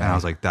 Okay. And I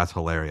was like, that's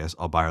hilarious.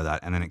 I'll buy her that.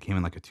 And then it came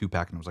in like a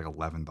 2-pack, and it was like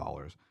 $11.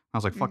 I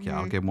was like, fuck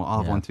yeah, okay, well, I'll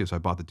have Yeah. one too. So I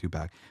bought the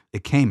 2-pack.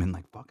 It came in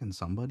like fucking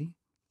somebody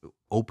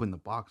opened the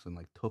box and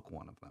like took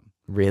one of them.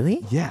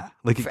 Really? Yeah.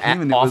 Like it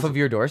came in, it Off was, of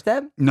your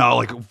doorstep? no,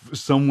 like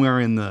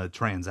somewhere in the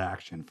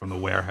transaction from the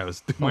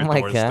warehouse to my, Oh my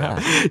doorstep.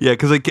 God. Yeah,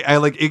 because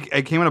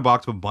it came in a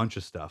box with a bunch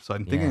of stuff. So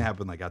I'm thinking Yeah. it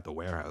happened like at the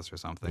warehouse or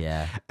something.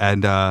 Yeah.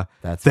 And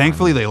That's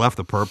thankfully funny. they left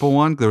the purple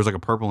one. There was like a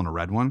purple and a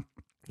red one.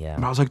 Yeah.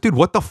 And I was like, dude,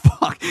 what the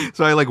fuck?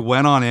 So I like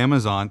went on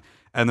Amazon,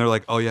 and they're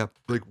like, oh yeah,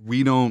 like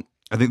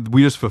I think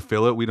we just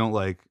fulfill it. We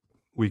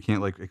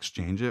can't like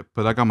exchange it.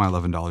 But I got my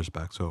 $11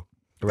 back, so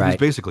it was Right.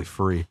 basically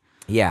free.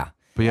 Yeah.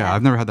 But yeah,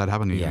 I've never had that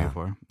happen to you Yeah.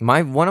 before.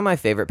 One of my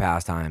favorite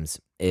pastimes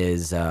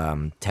is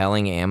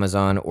telling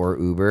Amazon or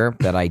Uber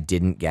that I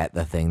didn't get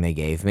the thing they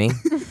gave me,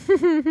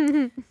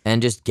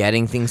 and just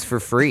getting things for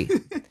free.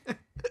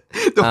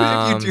 If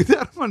you do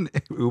that on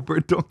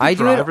Uber, don't the I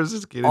do it drivers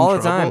just get in all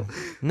the trouble? time.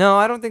 No,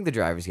 I don't think the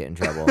drivers get in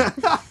trouble.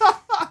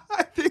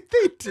 I think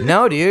they do.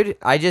 No, dude.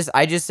 I just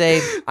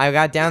say I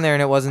got down there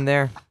and it wasn't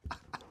there.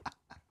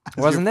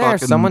 It wasn't You're there.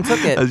 fucking- Someone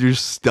took it. As you're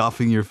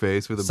stuffing your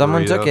face with a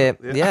Someone burrito. took it.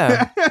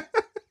 Yeah.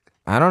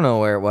 I don't know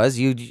where it was.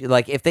 You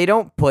like if they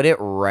don't put it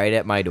right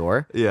at my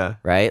door, Yeah.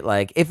 right?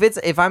 Like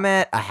if I'm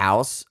at a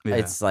house, Yeah.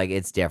 it's like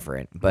it's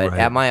different. But Right.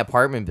 at my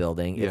apartment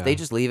building, Yeah. if they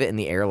just leave it in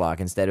the airlock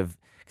instead of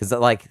because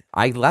like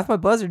I left my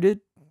buzzer, dude.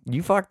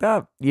 You fucked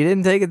up. You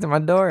didn't take it to my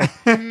door,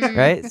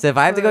 right? So if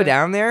I have to go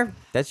down there,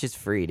 that's just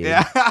free, dude.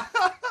 Yeah.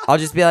 I'll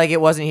just be like,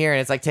 it wasn't here,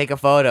 and it's like take a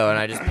photo, and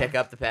I just pick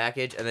up the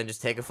package, and then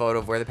just take a photo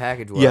of where the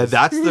package was. Yeah,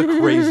 that's the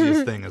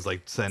craziest thing is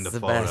like send a It's the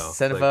photo. best.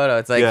 Send a Like, photo.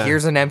 It's like yeah.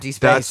 here's an empty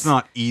space. That's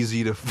not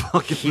easy to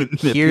fucking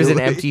manipulate. Here's an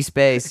empty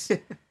space.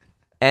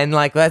 And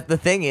like that, the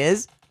thing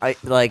is,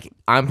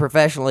 I'm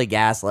professionally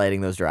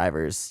gaslighting those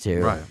drivers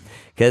too, Right.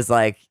 Because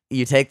like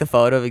you take the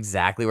photo of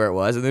exactly where it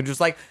was, and they're just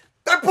like,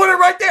 I put it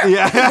right there.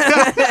 Yeah.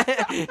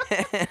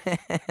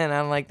 And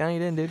I'm like, no, you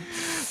didn't, dude.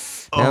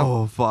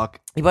 Oh fuck.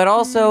 But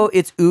also,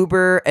 it's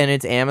Uber and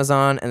it's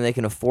Amazon, and they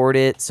can afford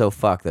it. So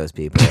fuck those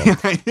people.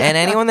 And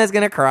anyone that's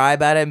gonna cry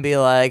about it and be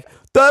like,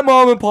 that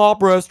mom and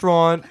pop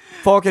restaurant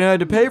fucking had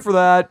to pay for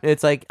that.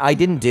 It's like I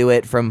didn't do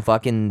it from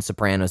fucking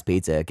Sopranos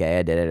Pizza. Okay,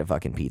 I did it at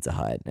fucking Pizza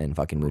Hut and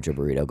fucking Mucho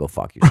Burrito. Go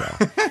fuck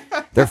yourself.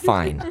 They're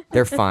fine.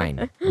 They're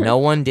fine. No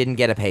one didn't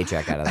get a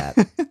paycheck out of that.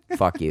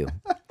 Fuck you.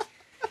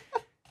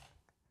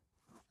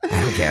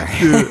 I don't care.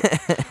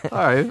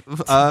 All right.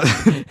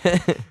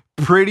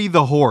 Pretty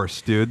the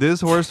horse, dude.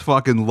 This horse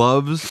fucking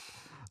loves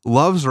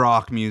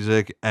rock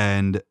music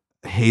and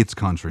hates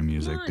country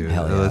music, dude.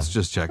 Hell yeah. Let's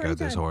just check out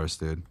this horse,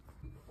 dude.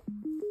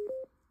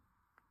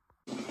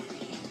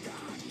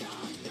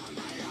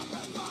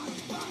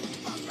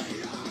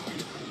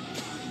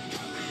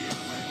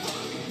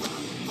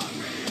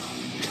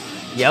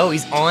 Yo,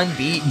 he's on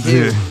beat,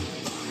 dude. He's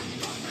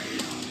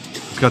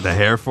got the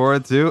hair for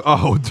it too.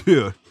 Oh,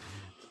 dude.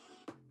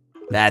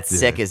 That's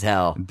sick as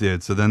hell.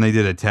 Dude, so then they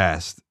did a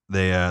test.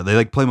 They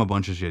like play him a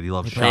bunch of shit. He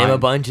loves Play him Shine. a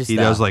bunch of He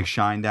stuff. does like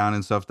Shine Down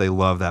and stuff. They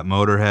love that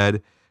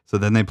Motorhead. So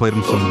then they played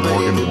him some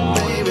Morgan Wallen.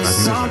 I think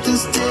it's like,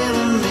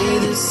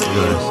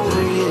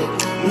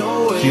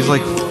 she's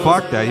like,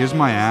 fuck that. Here's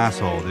my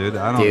asshole, dude.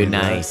 I don't Dude, need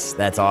that. nice.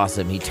 That's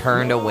awesome. He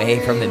turned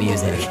away from the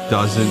music.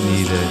 Doesn't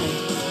need it.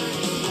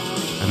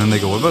 And then they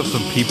go, what about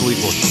some people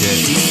equal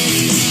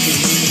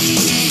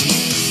shit?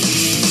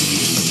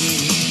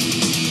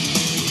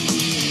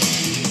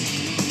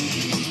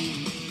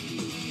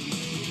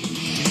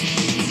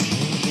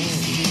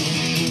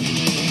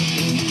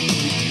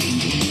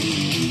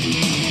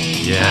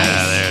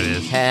 Yeah, there it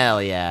is.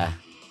 Hell yeah.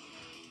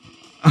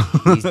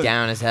 He's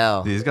down as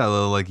hell. Dude, he's got a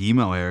little like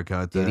emo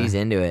haircut. Dude, there. he's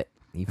into it.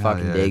 He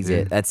fucking yeah, digs dude.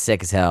 it. That's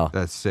sick as hell.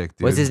 That's sick,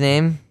 dude. What's his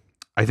name?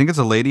 I think it's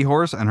a lady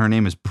horse, and her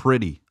name is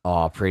Pretty.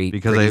 Oh,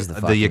 because Pretty's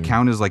the fucking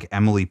account is like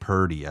Emily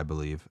Purdy, I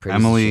believe.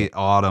 Pretty's the Emily shit.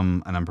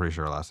 Autumn, and I'm pretty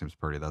sure her last name's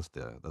Purdy. That's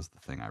the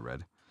thing I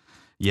read.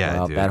 Yeah,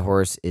 Well, dude. that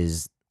horse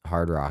is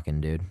hard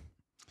rocking, dude.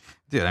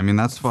 Dude, I mean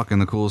that's fucking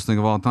the coolest thing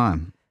of all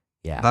time.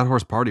 Yeah, That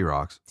horse party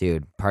rocks.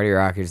 dude. Party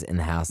rockers in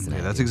the house tonight.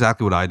 Yeah, that's dude.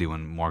 exactly what I do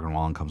when Morgan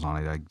Wallen comes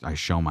on. I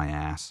show my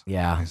ass.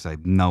 Yeah, I say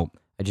nope.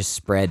 I just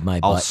spread my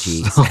I'll butt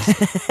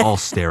cheeks. I'll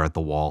stare at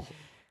the wall.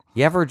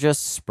 You ever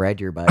just spread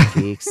your butt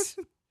cheeks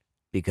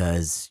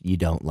because you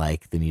don't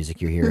like the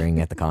music you're hearing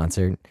at the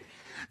concert?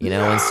 You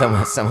know, when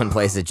someone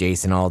plays a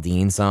Jason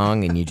Aldean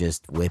song and you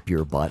just whip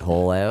your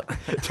butthole out.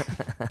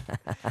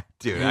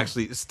 Dude,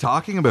 actually, it's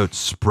talking about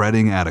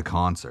spreading at a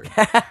concert.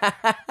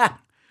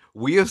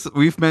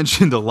 We've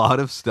mentioned a lot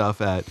of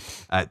stuff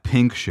at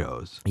Pink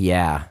shows.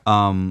 Yeah.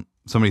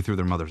 Somebody threw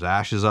their mother's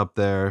ashes up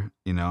there,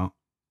 you know.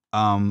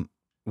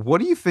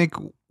 What do you think?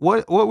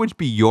 What would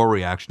be your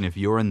reaction if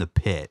you were in the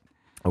pit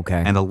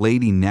Okay. and a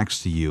lady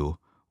next to you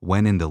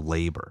went into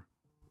labor?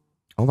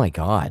 Oh my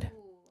God.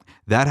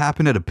 That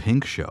happened at a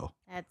Pink show.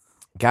 That's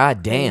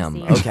God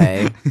damn. Crazy.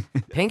 Okay.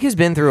 Pink has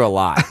been through a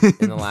lot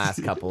in the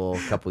last couple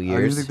I don't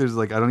years. think there's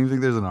I don't even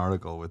think there's an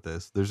article with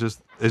this. It's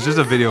just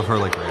a video of her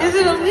like. Is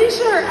it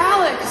Alicia or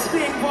Alex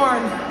being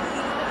born?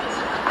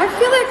 I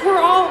feel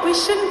like we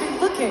shouldn't be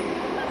looking.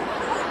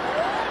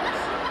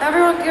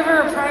 Everyone give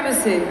her her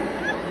privacy.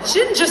 She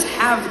didn't just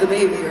have the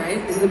baby, right?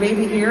 Is the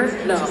baby here?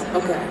 No,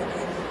 okay.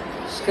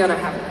 She's gonna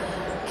have it.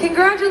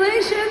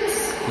 Congratulations!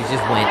 She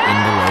just went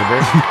into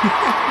labor.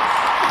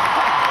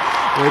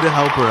 Way to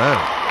help her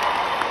out.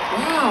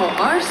 Wow,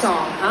 our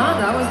song, huh?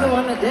 That was the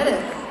one that did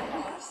it.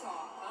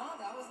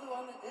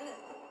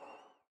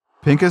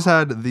 Pink has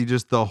had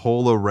the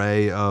whole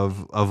array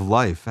of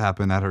life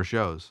happen at her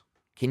shows.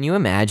 Can you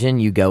imagine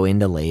you go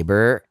into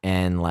labor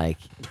and like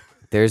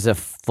there's a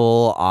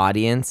full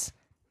audience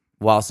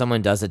while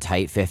someone does a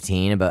tight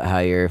 15 about how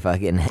you're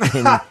fucking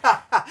in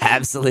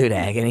absolute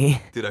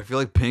agony? Dude, I feel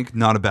like Pink,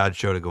 not a bad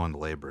show to go into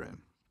labor in.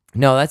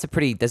 No, that's a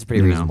pretty You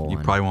know, reasonable you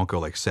one. probably won't go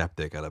like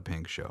septic at a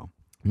Pink show.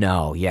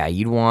 No, yeah,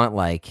 you'd want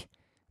like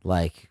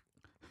mid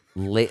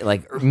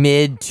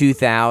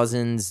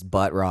 2000s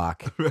butt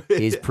rock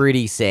is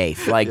pretty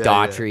safe. Like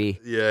Daughtry.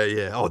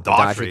 Yeah. Oh,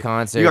 Daughtry Daughtry.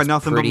 concerts. You got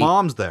nothing pretty- but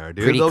moms there,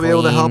 dude. pretty They'll be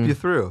able to help clean. you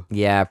through.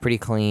 Yeah, pretty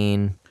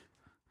clean.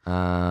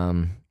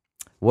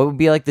 What would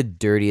be like the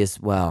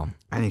dirtiest? Well,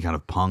 Any kind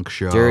of punk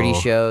show. dirty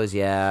shows.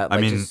 Yeah, I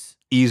like mean, just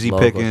easy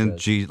local picking.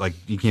 shows.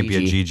 You can't be a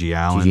Gigi. Gigi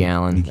Allen. Gigi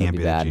Allen, You that'd can't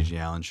be be at bad. a Gigi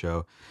Allen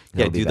show. That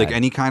Yeah, would be dude. Like bad.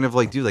 any kind of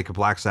like a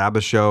Black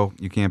Sabbath show,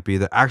 you can't be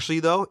there. Actually,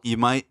 though, you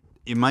might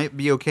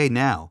be okay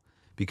now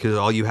because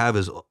all you have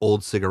is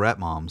old cigarette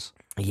moms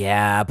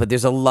Yeah, but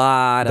there's a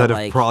lot that of have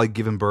like probably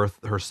given birth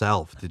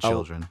herself to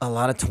children. a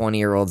lot of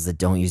 20-year-olds that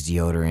don't use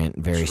deodorant.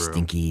 Very True.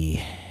 stinky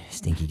guys.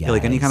 Yeah,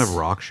 like any kind of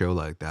rock show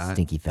like that.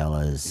 stinky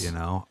fellas. You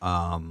know,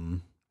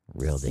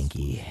 Real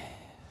dinky.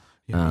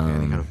 any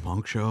kind of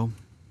punk show.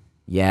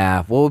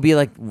 Yeah, what would be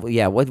like?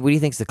 Yeah, what do you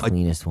think's the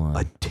cleanest one?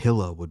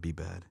 Attila would be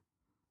bad.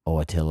 Oh,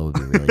 Attila would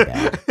be really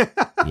bad.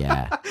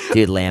 Yeah,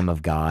 dude, Lamb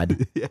of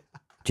God. Yeah.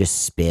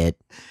 Just spit.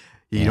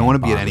 You and don't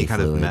want to be at any bodily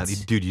kind of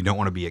fluids. dude. You don't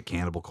want to be at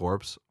Cannibal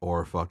Corpse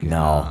or fucking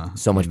No,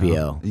 so much you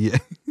know? BO. Yeah,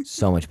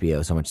 So much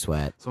BO, so much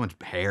sweat. so much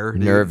hair.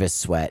 Dude. Nervous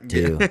sweat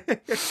too.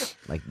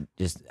 Like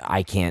just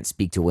I can't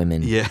speak to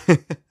women. Yeah.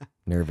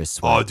 Nervous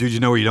sweat. Oh, dude,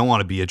 you know where you don't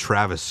want to be? A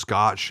Travis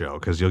Scott show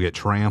because you'll get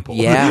trampled.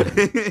 Yeah.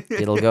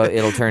 It'll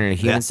turn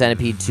into Human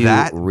Centipede 2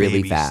 that really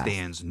baby fast.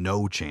 stands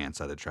no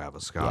chance at a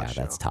Travis Scott Yeah,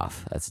 show. that's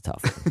tough. That's a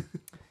tough one.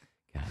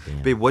 God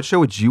damn. Babe, what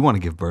show would you want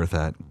to give birth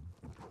at?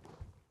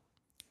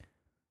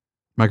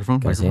 Microphone.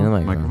 Gotta say in the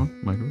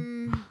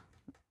Microphone.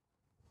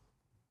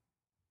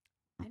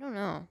 I don't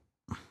know.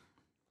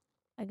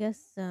 I guess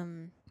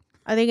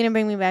are they gonna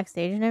bring me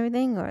backstage and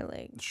everything, or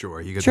like? Sure,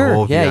 you get the Sure.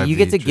 whole Yeah, you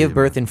VIP get to give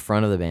birth treatment. in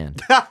front of the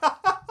band.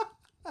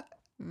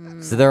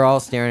 So they're all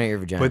staring at your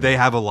vagina. But they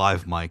have a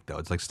live mic though.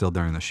 It's like still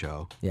during the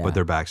show. Yeah. But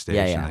they're backstage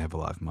Yeah, yeah. and they have a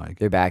live mic.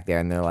 They're back there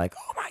and they're like,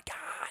 "Oh my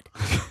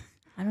god."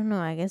 I don't know.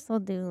 I guess they'll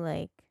do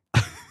like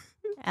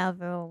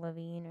Avril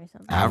Lavigne or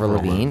something. Avril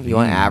Lavigne. You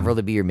want Avril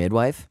to be your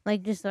midwife?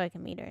 Like just so I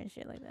can meet her and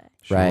shit like that.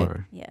 Right.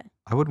 Sure. Yeah.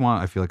 I would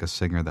want. I feel like a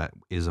singer that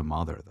is a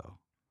mother though,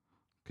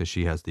 because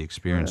she has the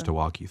experience Sure. to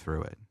walk you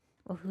through it.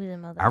 Well, who's the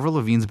mother? Avril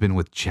Lavigne's been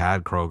with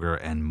Chad Kroger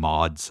and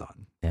Maud's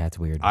son. That's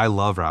weird. I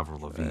love Avril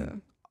Lavigne.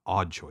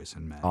 Odd choice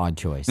in men. Odd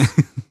choice.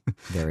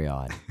 Very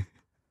odd.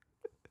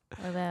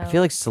 What about? I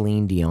feel like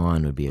Celine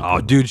Dion would be a Oh,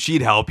 good dude,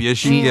 she'd help you.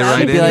 She'd get Mm, right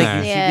she'd in be like,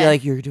 there. Yeah. she'd be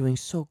like, "You're doing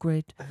so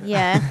great.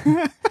 Yeah.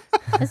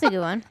 That's a good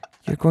one.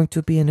 You're going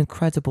to be an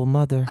incredible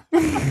mother."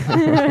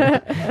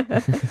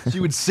 She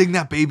would sing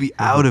that baby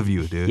out of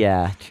you, dude.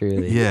 Yeah,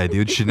 truly. Yeah,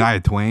 dude.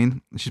 Shania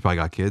Twain. She's probably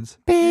got kids.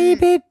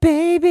 Baby,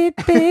 baby,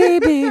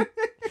 baby.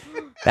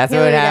 That's what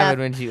Hillary would happen Duff.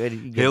 when she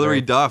would give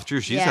Hillary birth. Duff.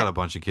 True. She's Yeah. had a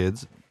bunch of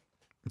kids.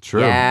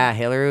 True. Yeah,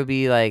 Hillary would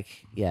be like,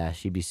 yeah,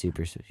 she'd be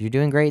super. You're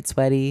doing great,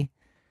 sweaty.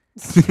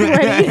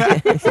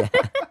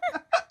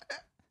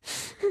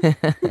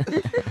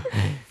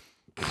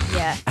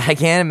 Yeah. I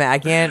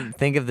can't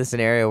think of the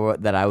scenario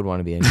that I would want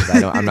to be in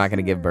because I'm not going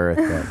to give birth.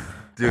 But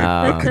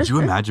Dude, could you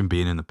imagine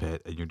being in the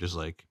pit and you're just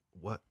like,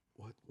 what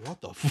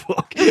the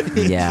fuck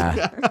Yeah. is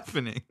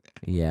happening?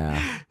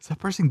 Yeah. Is that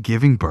person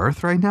giving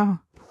birth right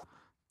now?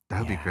 That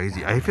would be Yeah,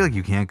 crazy. no, I feel like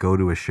you can't go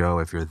to a show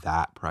if you're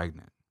that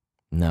pregnant.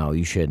 No,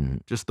 you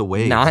shouldn't. Just the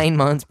way 9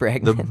 months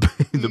pregnant.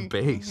 the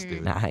base,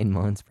 dude. 9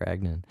 months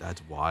pregnant.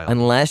 That's wild.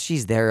 Unless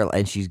she's there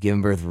and she's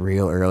giving birth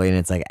real early and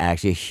it's like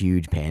actually a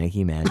huge panic,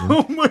 imagine.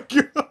 Oh my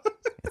god.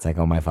 It's like,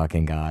 oh my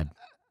fucking God.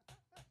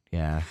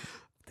 Yeah.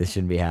 This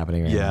shouldn't be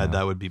happening right now. Yeah,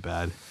 that would be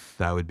bad.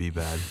 That would be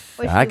bad.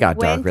 That got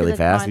dark really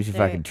fast. We should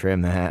fucking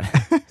trim that.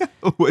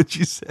 What'd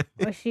you say?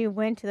 Well, she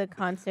went to the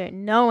concert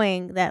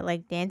knowing that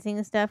like dancing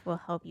and stuff will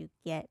help you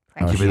get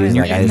Oh, pregnant. she but was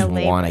then like, you're I in just the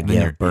labor. want to Then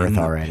you're give birth in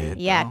the already. pit.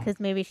 Yeah, though. because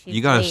maybe she's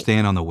You gotta late.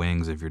 stand on the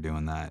wings if you're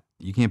doing that.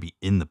 You can't be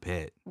in the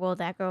pit. Well,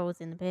 that girl was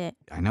in the pit.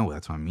 I know,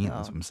 that's what I mean.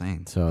 That's Oh. what I'm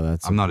saying. So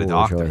that's I'm not a poor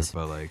doctor, choice.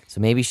 but like, So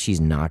maybe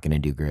she's not going to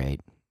do great.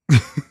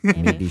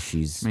 Maybe. Maybe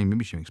she's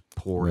maybe she makes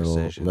poor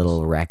decisions.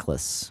 little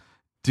reckless.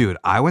 Dude,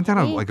 I went down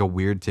Hey. like a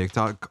weird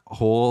TikTok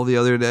hole the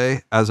other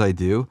day, as I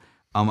do.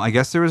 I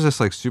guess there was this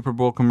like Super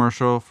Bowl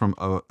commercial from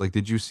like,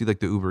 did you see like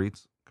the Uber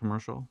Eats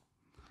commercial?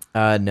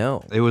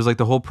 No. It was like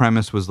the whole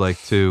premise was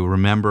like to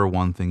remember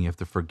one thing, you have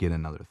to forget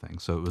another thing.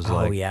 So it was Oh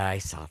like, yeah, I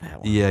saw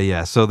that one.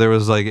 yeah. So there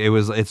was like,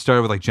 it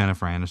started with like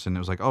Jennifer Aniston. It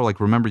was like, oh, like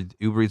remember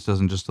Uber Eats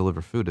doesn't just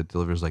deliver food, it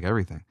delivers like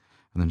everything.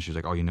 And then she's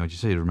like, oh, you know what you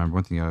say, remember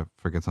one thing, you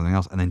forget something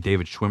else. And then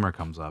David Schwimmer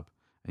comes up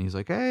and he's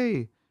like,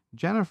 hey,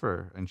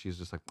 Jennifer. And she's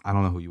just like, I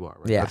don't know who you are.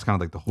 Right? Yeah. That's kind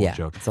of like the whole Yeah,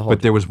 joke. it's the whole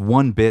But there was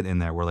one bit in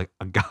there where like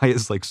a guy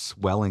is like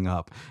swelling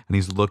up and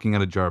he's looking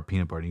at a jar of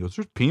peanut butter and he goes,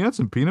 there's peanuts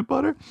and peanut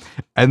butter?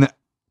 And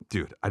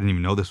dude, I didn't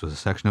even know this was a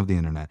section of the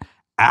internet.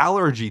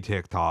 Allergy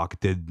TikTok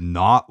did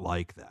not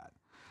like that.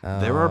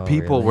 There are Oh,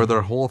 people really? where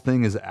their whole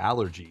thing is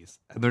allergies.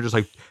 And they're just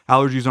like,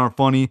 allergies aren't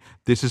funny.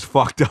 This is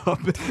fucked up.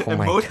 And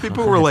my most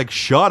people God. were like,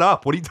 shut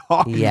up. What are you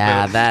talking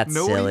Yeah, about? that's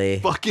Nobody silly.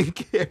 fucking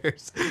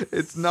cares.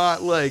 It's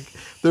not like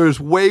there's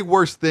way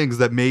worse things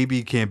that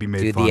maybe can't be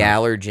made Dude, fun the of.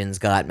 allergens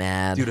got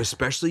mad. Dude,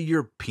 especially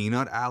your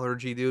peanut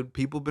allergy, dude.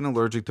 People have been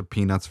allergic to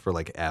peanuts for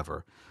like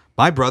ever.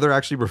 My brother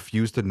actually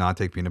refused to not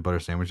take peanut butter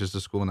sandwiches to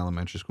school in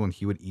elementary school, and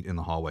he would eat in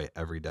the hallway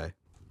every day.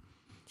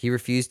 He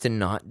refused to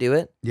not do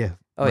it? Yeah.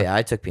 Oh yeah,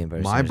 I took peanut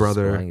butter My sandwiches to school. I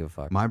brother, don't give a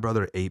fuck. my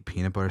brother ate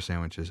peanut butter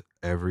sandwiches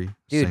every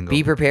Dude, single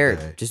be prepared.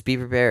 day Just be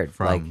prepared.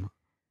 Like from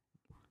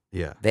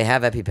yeah. they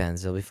have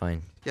EpiPens. They'll be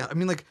fine. Yeah, I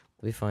mean like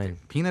They'll be fine.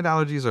 peanut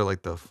allergies are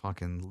like the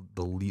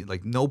lead,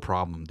 like no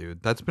problem,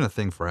 dude. That's been a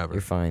thing forever.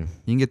 You're fine.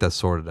 You can get that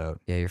sorted out.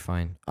 Yeah, you're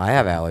fine. I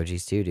have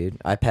allergies too, dude.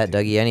 I pet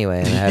Dougie anyway,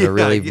 and I have a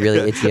really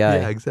itchy eye.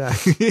 Yeah,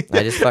 exactly.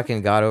 I just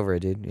fucking got over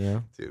it, dude. You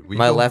know, Dude,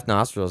 my left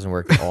nostril doesn't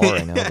work at all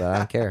right now, but I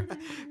don't care.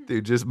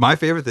 Dude, just my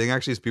favorite thing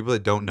actually is people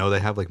that don't know they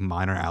have like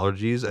minor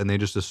allergies and they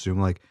just assume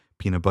like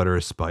peanut butter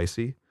is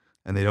spicy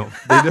and they don't.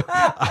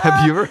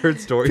 Have you ever heard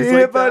stories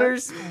like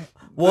that?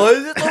 What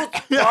is it so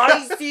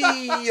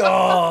spicy?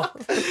 Oh.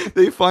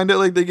 They find out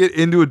like they get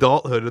into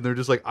adulthood and they're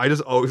just like, I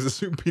just always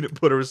assume peanut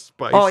butter is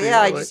spicy. Oh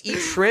yeah, I Like- just eat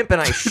shrimp and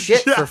I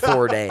shit for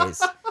 4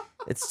 days.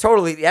 It's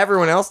totally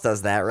everyone else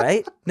does that,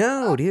 right?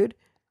 No, dude.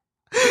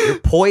 You're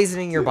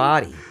poisoning your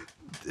body.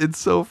 It's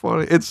so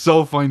funny. It's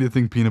so funny to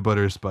think peanut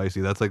butter is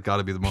spicy. That's like got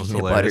to be the most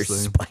Peanut hilarious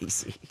butter's thing.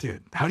 spicy.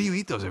 Dude, how do you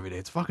eat those every day?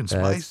 It's fucking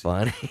That's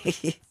spicy.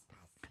 funny.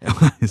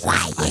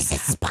 Why is is it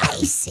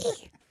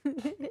spicy?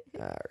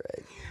 All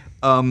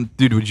right.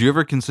 Dude, would you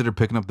ever consider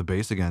picking up the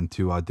bass again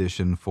to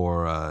audition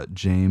for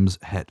James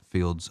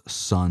Hetfield's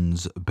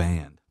son's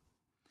band?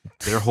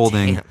 They're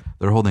holding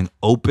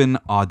open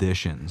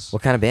auditions.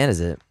 What kind of band is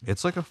it?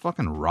 It's like a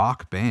fucking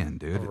rock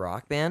band, A dude.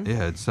 rock band?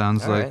 Yeah, it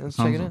sounds All like right, let's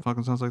check it out.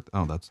 fucking sounds like.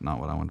 Oh, that's not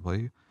what I want to play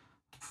you.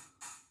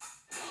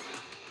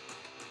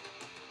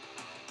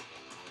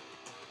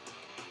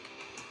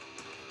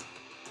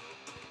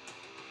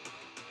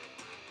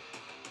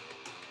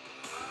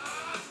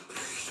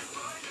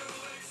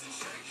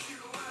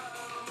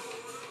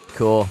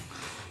 Cool.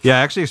 Yeah,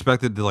 I actually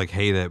expected to like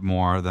hate it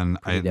more than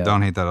I Pretty dope.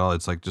 don't hate that at all.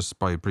 It's like just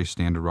probably pretty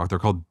standard rock. They're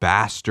called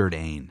Bastard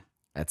Ain.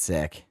 That's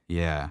sick.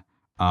 Yeah.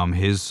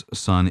 His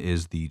son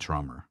is the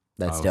drummer.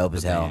 That's of dope the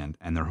as hell. band,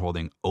 and they're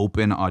holding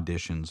open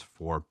auditions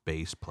for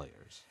bass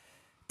players.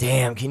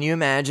 Damn, can you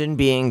imagine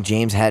being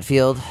James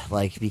Hetfield,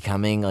 like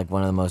becoming like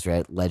one of the most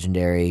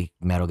legendary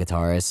metal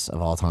guitarists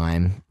of all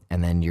time,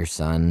 and then your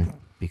son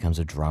becomes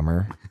a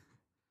drummer?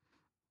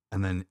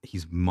 And then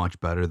he's much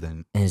better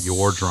than And is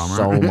your drummer.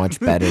 so much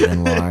better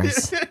than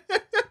Lars.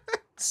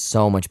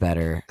 So much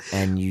better,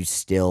 and you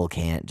still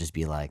can't just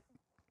be like,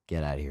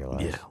 "Get out of here,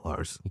 Lars." Yeah,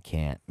 Lars, You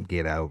can't.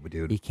 get out,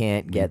 dude. You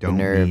can't You get the don't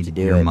nerve need to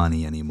do your it.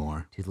 money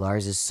anymore. Dude,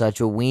 Lars is such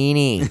a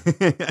weenie.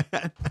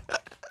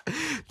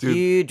 Dude,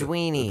 Huge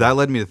weenie. that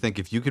led me to think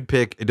if you could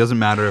pick, it doesn't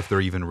matter if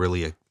they're even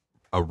really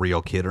a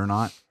real kid or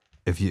not.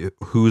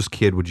 Whose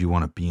kid would you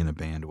want to be in a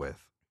band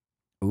with?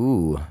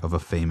 Ooh. Of a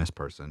famous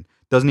person.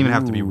 Doesn't even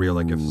have to be real.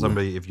 Like Ooh.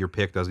 if your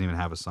pick doesn't even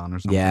have a son or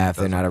something. Yeah, it if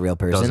they're doesn't- not a real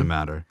person. Doesn't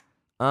matter.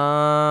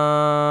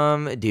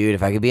 Dude,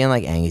 if I could be in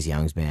like Angus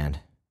Young's band,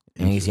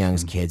 Angus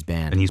Young's Interesting. kids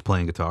band. And he's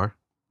playing guitar.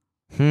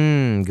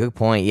 Good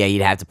point. Yeah,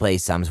 you'd have to play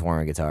some form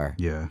of guitar.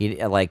 Yeah.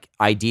 Like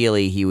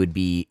ideally, he would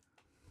be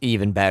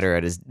even better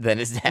than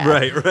his dad.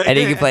 Right. And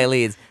he could play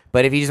leads.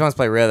 But if he just wants to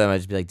play rhythm, I'd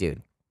just be like,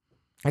 dude,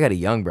 I got a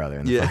young brother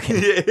in the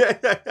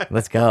fucking.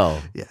 Let's go.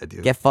 Yeah,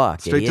 dude. Get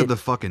fucked. Straight idiot. to the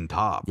fucking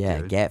top. Yeah,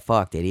 dude. get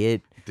fucked,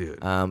 idiot. Dude.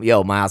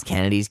 Yo, Miles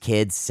Kennedy's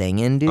kid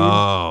singing, dude.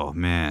 Oh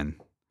man.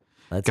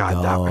 Let's God,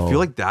 go. that, I feel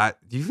like that.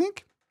 Do you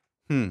think?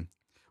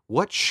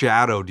 What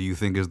shadow do you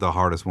think is the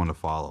hardest one to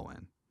follow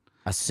in?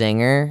 A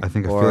singer. I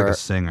feel or like a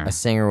singer. A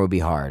singer would be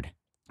hard.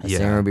 A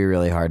singer would be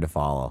really hard to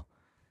follow.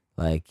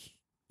 Like,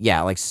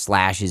 yeah, like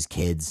Slash's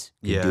kids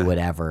could do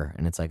whatever,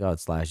 and it's like, oh,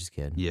 it's Slash's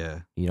kid. Yeah.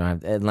 You don't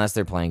have unless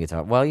they're playing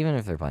guitar. Well, even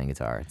if they're playing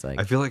guitar, it's like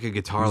I feel like a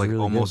guitar like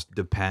really almost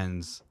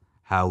depends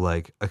how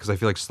like because I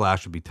feel like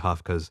Slash would be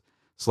tough because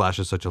Slash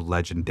is such a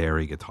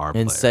legendary guitar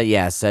player. and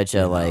such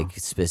a like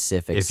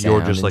specific. If you're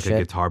sound just and like shit. a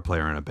guitar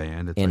player in a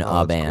band, it's In like, a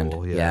oh, that's band,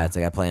 cool. yeah, it's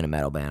like I play in a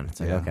metal band.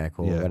 It's like okay,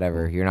 cool, Yeah.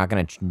 whatever. You're not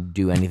gonna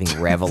do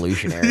anything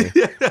revolutionary,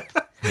 you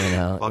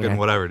know. Fucking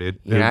whatever, dude.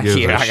 You're Who not, gives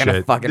you're a not gonna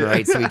shit? fucking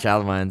write "Sweet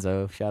Child of Mine,"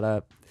 so shut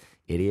up,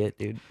 idiot,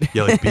 dude.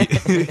 Yeah,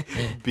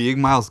 like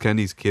being Miles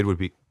Kennedy's kid would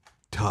be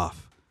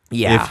tough.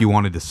 Yeah. If you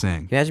wanted to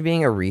sing. Can you imagine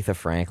being Aretha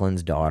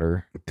Franklin's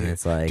daughter? And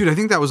it's like, Dude, I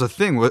think that was a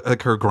thing.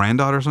 Like her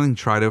granddaughter or something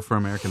tried out for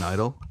American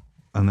Idol.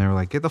 And they were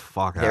like, get the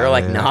fuck out they were of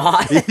like, here.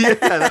 nah. Yeah,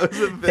 that was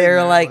a thing. They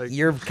were like,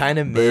 you're kind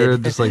of They're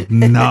mid. just like,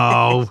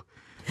 no.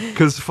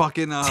 Because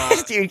fucking...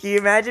 Dude, can you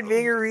imagine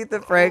being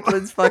Aretha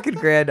Franklin's fucking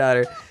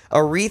granddaughter?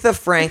 Aretha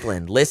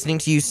Franklin listening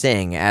to you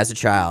sing as a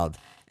child.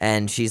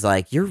 And she's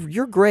like,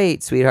 you're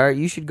great, sweetheart.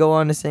 You should go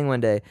on to sing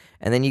one day.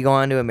 And then you go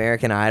on to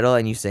American Idol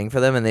and you sing for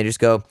them. And they just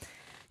go,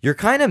 you're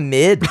kind of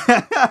mid.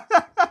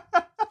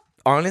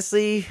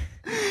 Honestly,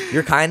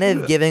 you're kind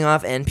of giving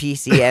off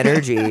NPC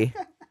energy.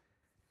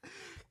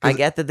 I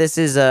get that this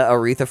is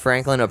Aretha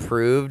Franklin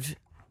approved,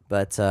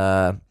 but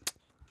not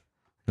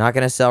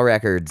going to sell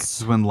records.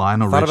 This is when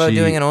Lionel Thought Richie... about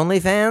doing an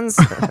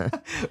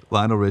OnlyFans?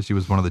 Lionel Richie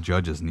was one of the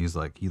judges, and he's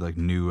like, he like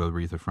knew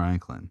Aretha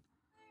Franklin.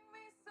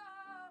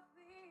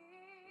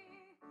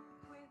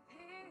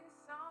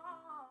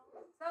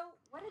 So,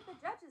 what did the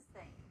judges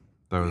think?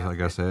 That was, I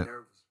guess, it.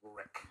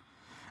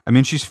 I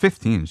mean, she's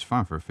 15. She's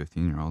fine for a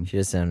 15-year-old. She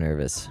just sound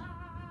nervous.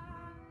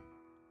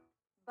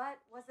 But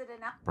was it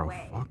enough? Bro,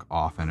 fuck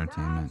off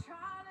entertainment.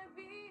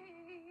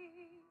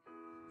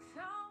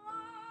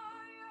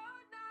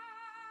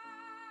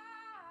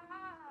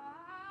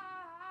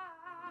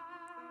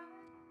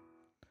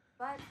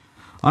 But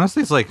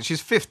Honestly, it's like,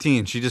 she's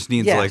 15. She just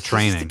needs, like, she's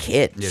training. just a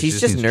kid. Yeah, she she's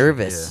just needs-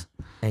 nervous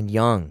and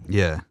young.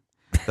 Yeah.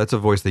 That's a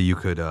voice that you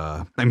could,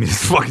 I mean,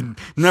 it's fucking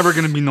never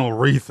going to be no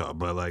Aretha,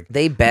 but, like...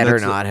 They better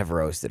that's a- not have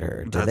roasted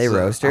her. Did that's they a-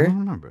 roast I her? don't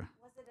remember.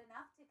 was it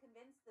enough to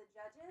convince the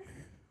judges?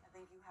 I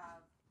think you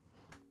have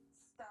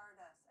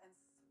stardust and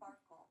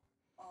sparkle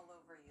all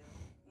over you.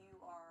 You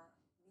are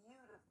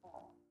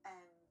beautiful.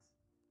 And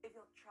if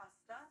you'll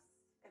trust us,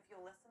 if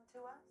you'll listen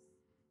to us,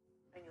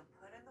 and you'll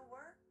put in the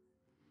work,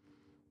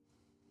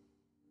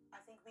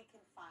 I think we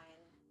can find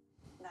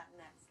that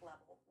next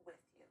level with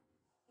you.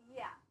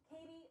 Yeah,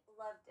 Katie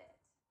loved it.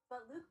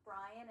 But Luke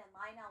Bryan and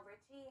Lionel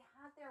Richie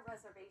had their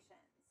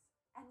reservations.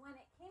 And when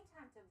it came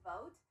time to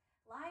vote,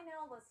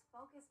 Lionel was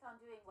focused on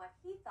doing what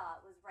he thought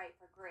was right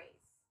for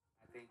Grace.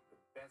 I think the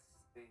best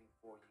thing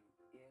for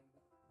you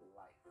in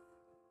life,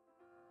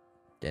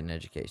 Get an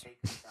education.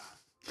 take your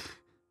time,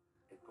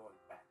 is going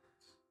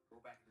backwards. Go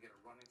back and get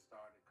a running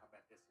start and come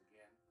at this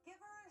again. Give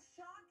her a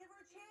shot, give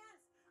her a chance.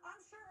 I'm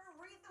sure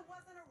Aretha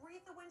wasn't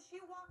Aretha when she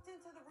walked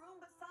into the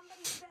room, but somebody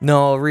said...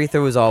 No,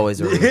 Aretha was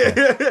always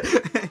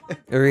Aretha.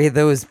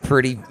 Aretha was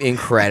pretty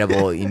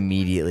incredible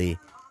immediately.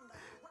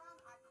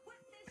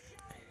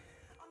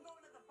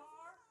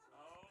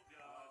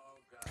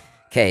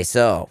 Okay,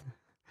 so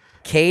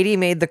Katie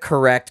made the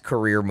correct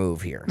career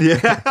move here.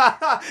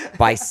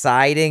 By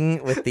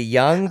siding with the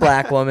young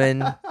black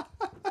woman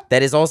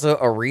that is also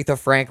Aretha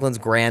Franklin's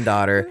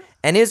granddaughter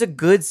and is a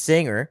good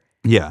singer.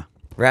 Yeah.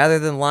 Rather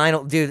than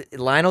Lionel, dude,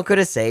 Lionel could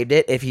have saved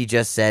it if he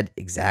just said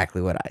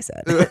exactly what I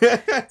said.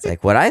 It's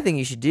like, what I think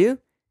you should do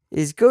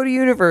is go to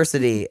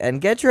university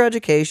and get your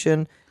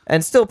education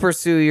and still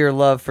pursue your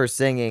love for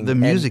singing. The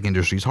And music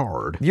industry's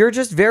hard. you're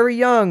just very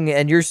young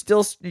and you're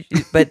still,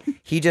 but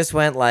he just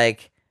went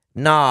like,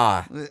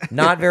 nah,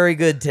 not very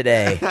good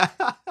today.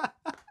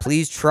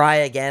 Please try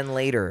again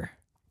later.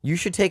 You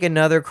should take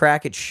another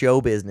crack at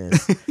show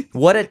business.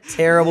 What a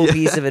terrible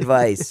piece of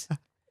advice.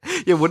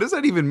 Yeah, what does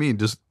that even mean?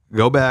 Just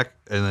go back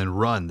and then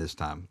run this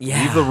time.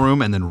 Yeah. Leave the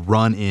room and then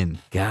run in.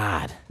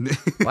 God.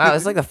 Wow,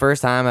 it's like the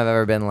first time I've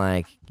ever been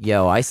like,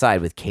 yo, I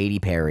side with Katy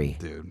Perry.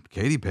 Dude,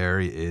 Katy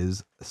Perry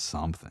is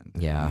something.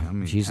 Yeah, Let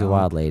me she's a tell-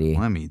 wild lady.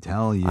 Let me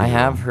tell you. I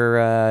have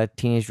her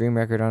Teenage Dream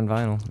record on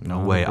vinyl. No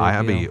Not way. big I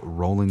have deal. a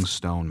Rolling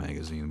Stone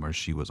magazine where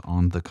she was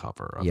on the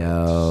cover of it.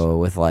 Yo,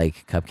 with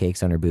like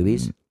cupcakes on her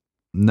boobies.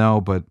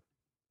 No, but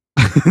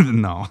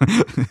no,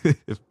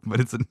 but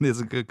it's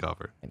a good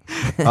cover.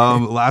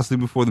 Lastly,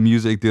 before the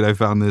music, dude, I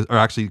found this, or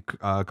actually,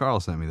 Carl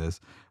sent me this.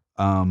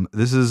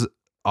 This is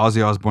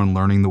Ozzy Osbourne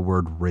learning the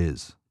word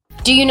Riz.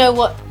 Do you know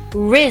what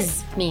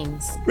Riz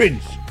means?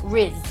 Riz.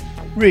 Riz.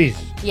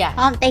 Riz. Yeah.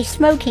 Aren't they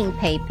smoking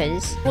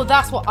papers? Well,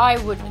 that's what I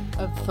would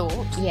have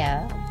thought.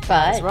 Yeah, I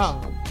but... was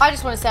wrong. I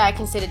just want to say I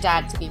consider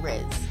Dad to be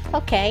Riz.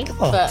 Okay.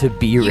 But To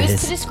be used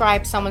Riz. to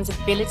describe someone's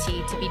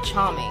ability to be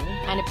charming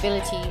and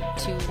ability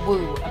to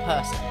woo a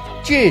person.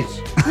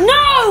 Jizz.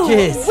 No!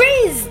 Jizz.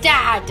 Riz,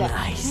 Dad!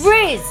 Nice.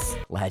 Riz!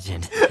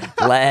 Legend.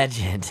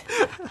 Legend.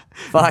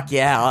 Fuck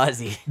yeah,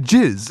 Ozzy.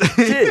 Jizz.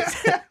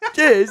 Jizz.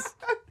 Jizz.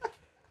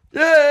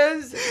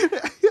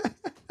 Jizz.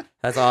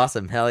 That's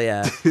awesome. Hell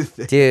yeah.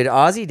 Dude,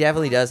 Ozzy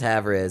definitely does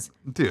have Riz.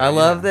 Dude, I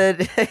love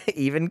that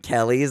even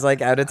Kelly's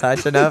like out of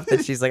touch enough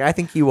that she's like, I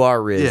think you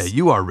are Riz. Yeah,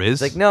 you are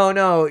Riz. It's like,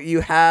 no, you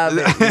have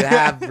it. You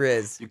have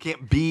Riz. You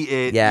can't be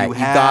it. Yeah, you got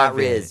have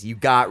Riz. It. You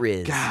got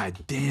Riz. God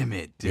damn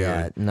it, dude.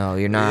 Yeah, no,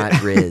 you're not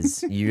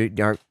Riz. You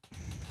are.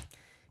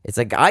 It's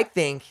like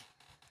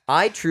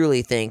I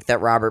truly think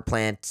that Robert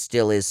Plant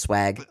still is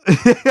swag.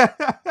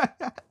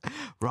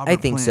 Robert I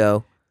think Plant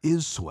so.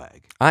 Is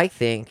swag. I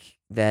think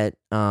that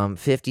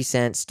 50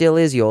 Cent still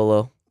is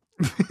YOLO.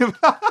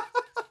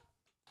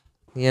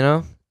 You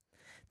know?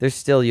 There's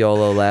still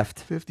YOLO left.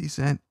 50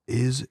 Cent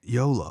is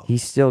YOLO.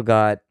 He's still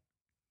got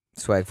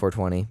swag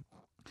 420.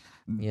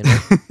 You know?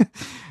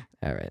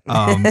 All right.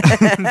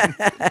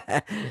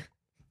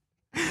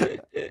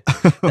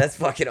 That's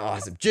fucking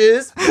awesome.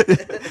 Jizz.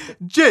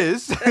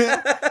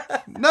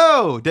 Jizz.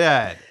 No,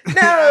 Dad.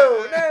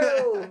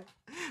 No.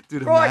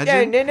 Dude, Right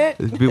imagine. then,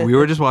 didn't it? We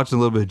were just watching a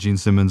little bit of Gene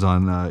Simmons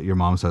on Your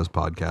Mom's House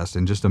podcast,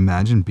 and just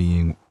imagine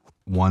being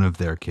one of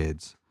their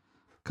kids,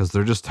 because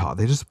they just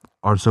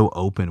are so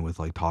open with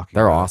like talking.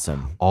 They're about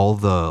awesome. All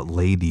the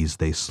ladies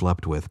they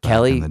slept with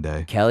back in the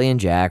day. Kelly and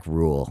Jack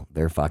rule.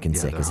 They're fucking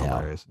sick they're as hell.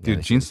 hilarious. Yeah, Dude,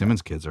 they're Gene sick as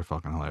Simmons' kids are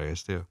fucking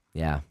hilarious too.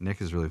 Yeah.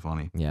 Nick is really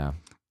funny. Yeah.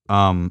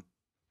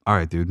 All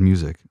right, dude.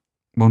 Music.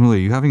 Monoli, are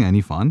you having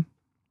any fun?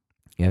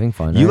 You having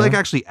fun? You right like now?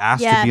 actually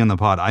asked Yeah. to be on the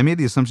pod. I made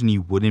the assumption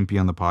you wouldn't be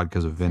on the pod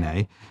because of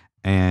Vinay,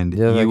 and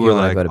Yeah, like you you were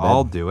wanna like, go to bed.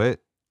 "I'll do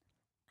it."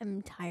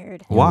 I'm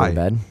tired. You wanna go Why? to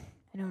bed?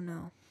 I don't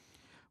know.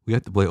 We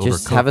have to play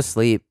Just Overcooked. have a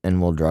sleep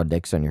and we'll draw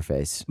dicks on your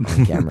face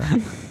on camera.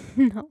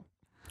 No.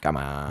 Come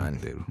on.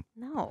 Dude.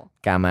 No.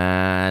 Come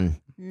on.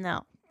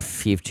 No.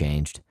 Pff, you've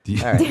changed. Do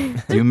you, All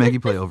right. do you make you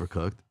play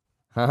Overcooked?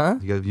 Huh?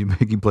 You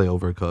make you play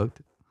Overcooked?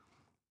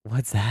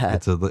 What's that?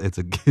 It's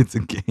a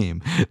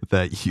game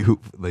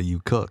that you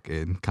cook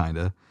in,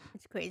 kinda.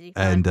 It's crazy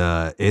fun.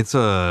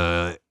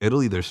 And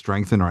it'll either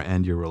strengthen or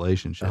end your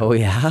relationship. Oh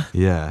yeah.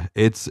 Yeah,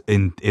 it's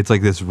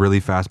like this really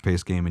fast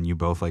paced game, and you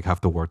both like have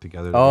to work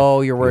together. to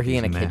Oh, get- you're get working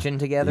in a these kitchen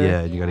together?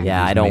 Yeah, you gotta.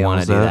 Yeah, I don't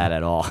want to do that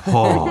at all.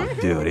 Oh,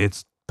 dude,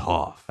 it's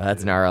tough.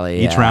 That's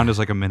gnarly. Each yeah. round is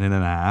like a minute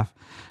and a half,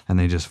 and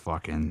they just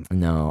fucking.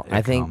 No, It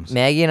I think comes.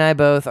 Maggie and I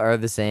both are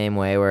the same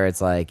way. Where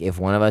it's like, if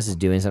one of us is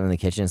doing something in the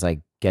kitchen, it's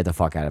like, get the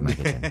fuck out of my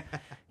kitchen.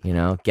 You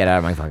know, get out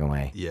of my fucking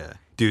way. Yeah,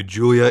 dude,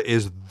 Julia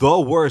is the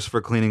worst for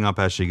cleaning up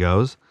as she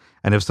goes,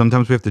 and if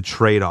sometimes we have to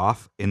trade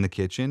off in the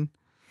kitchen.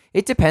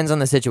 It depends on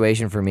the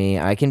situation for me.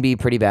 I can be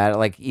pretty bad at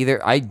like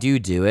either I do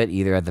it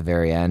either at the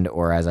very end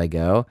or as I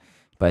go.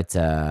 But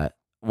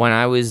when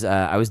I was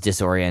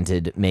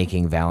disoriented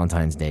making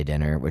Valentine's Day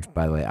dinner, which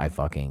by the way I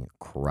fucking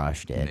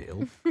crushed it.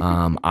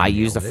 I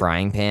used a Nailed it.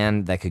 frying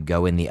pan that could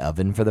go in the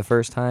oven for the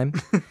first time,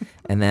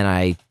 and then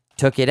I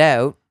took it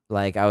out.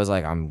 Like I was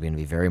like, I'm gonna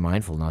be very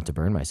mindful not to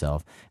burn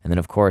myself. And then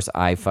of course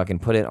I fucking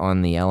put it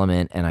on the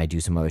element and I do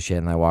some other shit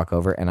and I walk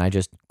over and I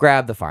just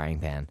grab the frying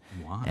pan.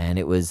 Why? And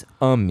it was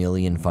a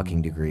million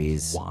fucking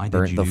degrees. Why did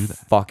Burnt you the do that?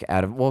 fuck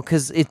out of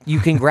because you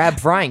can grab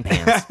frying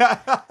pans.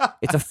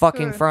 It's a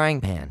fucking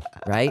frying pan,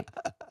 right?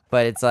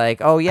 But it's like,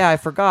 oh yeah, I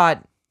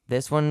forgot.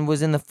 This one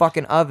was in the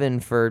fucking oven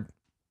for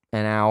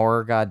an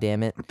hour. God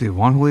damn it. Dude,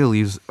 Juan Julia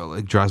leaves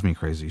drives me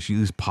crazy. She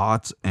leaves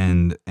pots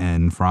and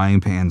frying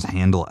pans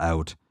handle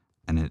out,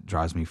 and it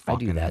drives me I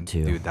do fucking. that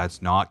too. Dude,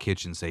 that's not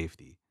kitchen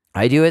safety.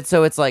 I do it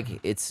so it's like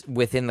it's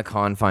within the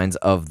confines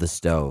of the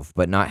stove,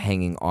 but not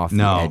hanging off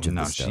the edge of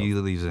the stove. she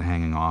leaves it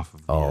hanging off.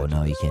 Of the Oh edge.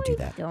 no, you can't do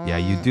that. Yeah,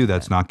 you do.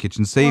 That's not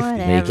kitchen safety.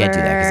 No, you can't do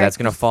that because that's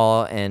gonna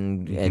fall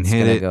and You can it's hit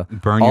gonna it, go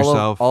burn all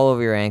yourself. all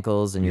over your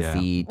ankles and your Yeah,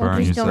 feet.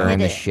 burn just don't yourself. burn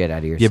the hit it. shit out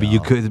of yourself. Yeah, but you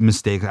could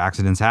mistake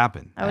accidents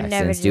happen. I would never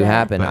Accidents do do that.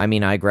 happen. But- I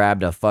mean, I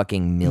grabbed a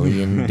fucking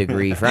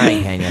million-degree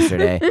frying pan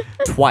yesterday,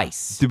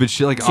 twice. Dude, but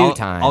she like Two I'll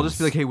times. just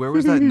be like, hey, where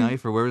was that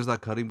knife or where was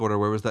that cutting board or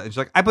where was that? And she's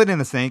like, I put it in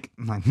the sink.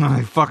 I'm like, no,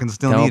 I fucking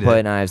still Don't need put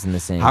it. knives in the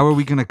sink. How are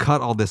we gonna cut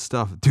all this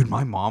stuff, dude?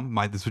 My mom,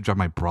 this would drive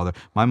my brother.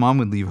 My mom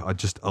would leave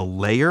just a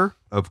layer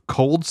of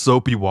cold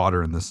soapy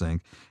water in the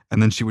sink,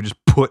 and then she would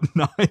just put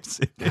knives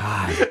in it.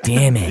 God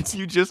damn it.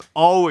 You just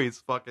always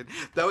fucking.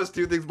 That was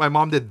two things. My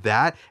mom did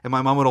that, and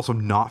my mom would also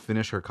not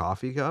finish her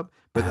coffee cup,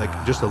 but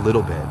like just a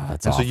little bit.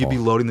 That's and so you'd be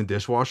awful. loading the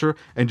dishwasher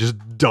and just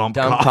dump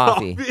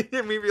coffee.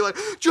 and we'd be like,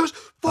 just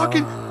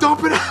fucking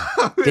dump it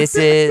out. This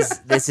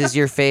is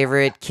your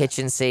favorite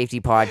kitchen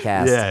safety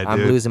podcast. Yeah, I'm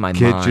dude. losing my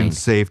Kitchen mind.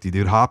 safety,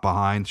 dude. Hop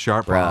behind,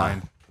 sharp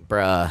behind.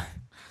 Bruh.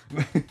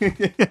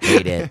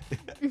 Hate it.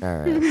 All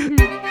right.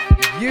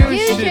 You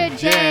should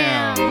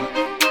jam.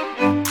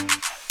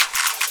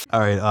 All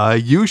right,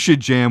 you should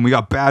jam. We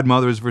got Bad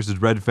Mothers versus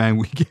Red Fang.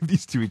 We gave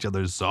these to each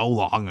other so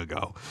long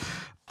ago.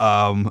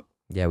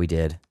 Yeah, we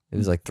did. It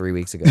was like 3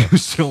 weeks ago. It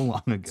was so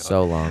long ago.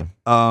 So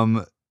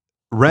long.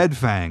 Red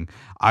Fang.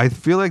 I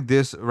feel like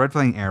this Red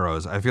Fang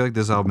Arrows. I feel like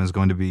this album is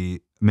going to be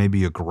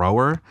maybe a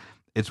grower.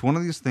 It's one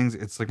of these things.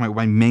 It's like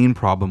my main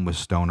problem with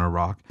stoner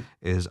rock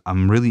is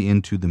I'm really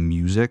into the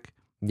music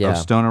of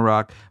stoner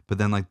rock, but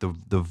then like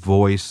the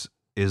voice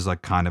is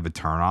like kind of a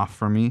turnoff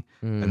for me,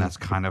 and that's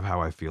kind of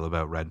how I feel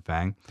about Red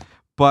Fang.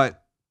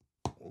 But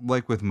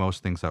like with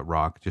most things that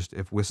rock, just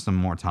if with some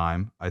more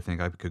time, I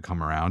think I could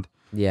come around.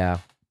 Yeah.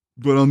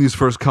 But on these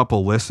first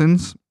couple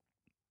listens,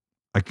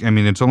 I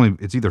mean,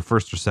 it's either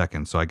first or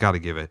second, so I got to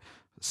give it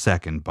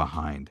second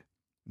behind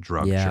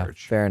Drug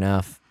Church. Fair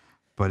enough.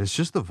 But it's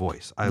just the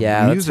voice. The music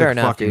that's fair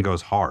enough, fucking dude.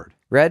 goes hard.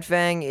 Red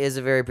Fang is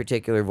a very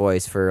particular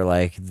voice for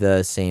like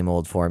the same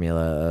old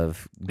formula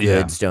of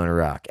good stoner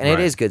rock. And it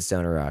is good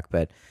stoner rock,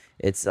 but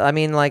it's, I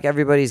mean, like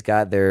everybody's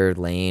got their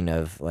lane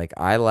of like,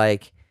 I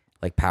like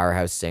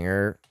powerhouse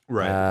singer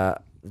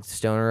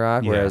stoner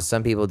rock, whereas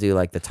some people do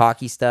like the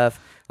talky stuff,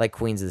 like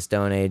Queens of the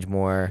Stone Age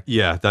more.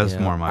 Yeah, that's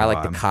more my I like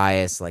vibe. the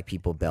Caius, like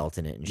people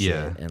belting it and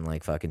shit, and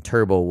like fucking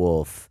Turbo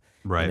Wolf,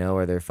 right? You know,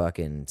 where they're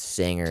fucking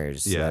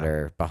singers that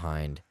are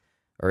behind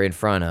or in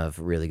front of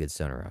really good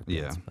stoner rock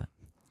bands. But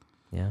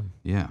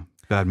yeah.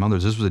 Bad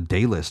Mothers. This was a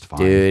day list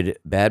find. Dude,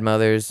 Bad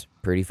Mothers,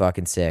 pretty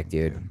fucking sick,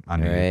 dude. I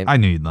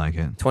knew you'd like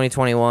it.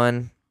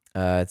 2021.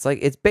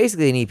 It's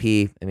basically an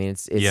EP. I mean,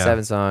 it's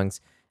 7 songs.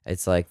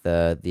 It's like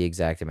the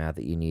exact amount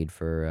that you need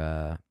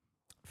for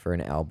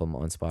an album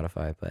on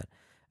Spotify.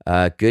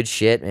 But good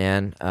shit,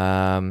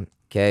 man.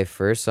 Okay,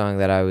 first song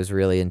that I was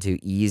really into,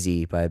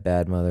 Easy by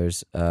Bad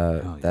Mothers.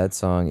 That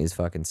song is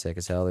fucking sick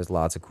as hell. There's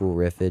lots of cool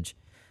riffage,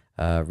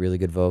 really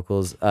good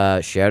vocals.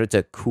 Shout out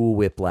to Cool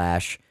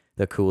Whiplash,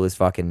 the coolest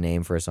fucking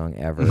name for a song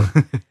ever.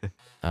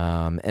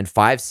 And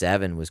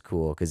 5/7 was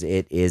cool because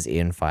it is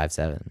in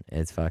 5/7.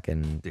 It's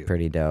fucking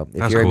pretty dope.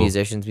 If you're a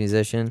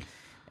musician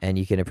and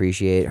you can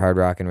appreciate hard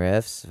rock and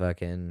riffs,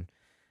 fucking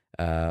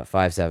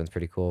 5/7's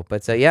pretty cool.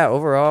 But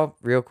overall,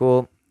 real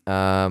cool. We've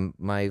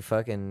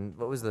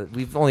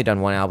only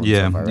done one album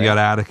so far, right? You got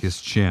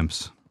Atticus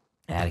Chimps.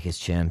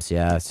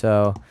 Yeah.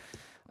 So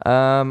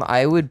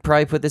I would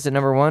probably put this at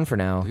number 1 for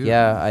now. Dude,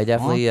 I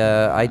definitely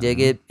I dig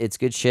it. It's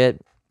good shit.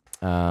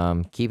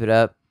 Keep it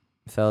up,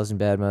 fellas and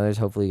Bad Mothers.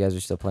 Hopefully you guys are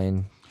still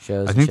playing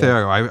shows. I think they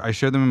are. I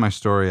shared them in my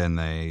story and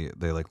they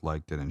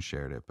liked it and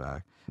shared it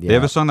back. Yeah. They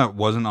have a song that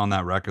wasn't on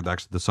that record.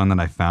 Actually, the song that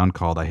I found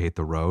called "I Hate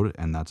the Road,"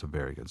 and that's a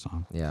very good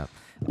song. Yeah,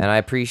 and I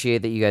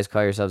appreciate that you guys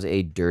call yourselves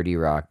a dirty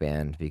rock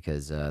band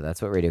because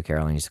that's what Radio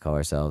Caroline used to call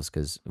ourselves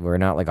because we're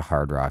not like a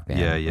hard rock band.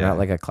 Yeah. We're not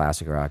like a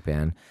classic rock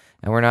band,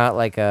 and we're not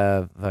like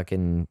a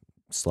fucking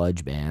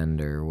sludge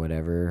band or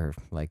whatever, or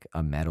like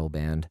a metal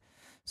band.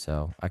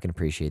 So I can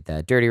appreciate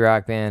that. Dirty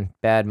rock band,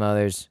 Bad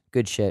Mothers,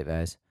 good shit,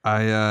 guys.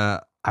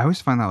 I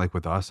always find that like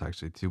with us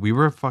actually too. We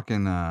were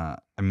fucking.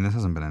 I mean, this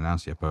hasn't been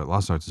announced yet, but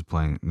Lost Arts is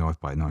playing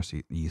North by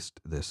Northeast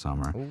this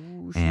summer,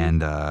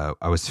 and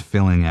I was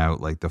filling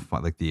out like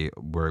the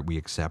where we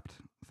accept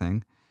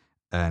thing,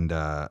 and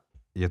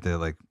you have to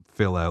like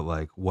fill out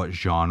like what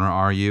genre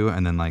are you,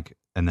 and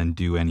then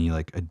do any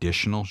like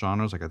additional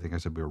genres. Like I think I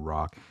said we were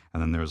rock,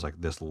 and then there was like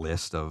this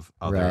list of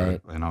other,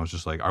 and I was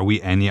just like, are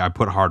we any? I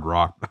put hard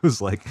rock. I was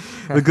like,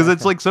 because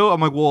it's like so. I'm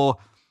like, well,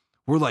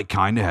 we're like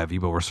kind of heavy,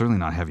 but we're certainly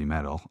not heavy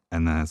metal.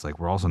 And then it's like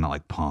we're also not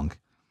like punk.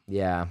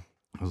 Yeah.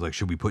 I was like,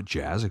 should we put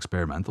jazz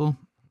experimental?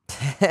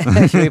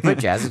 Should we put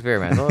jazz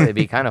experimental? It'd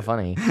be kind of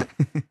funny.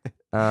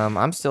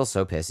 I'm still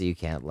so pissed that you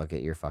can't look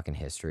at your fucking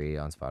history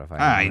on Spotify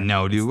anymore. I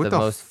know, dude. It's what the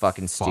most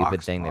fucking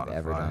stupid thing they've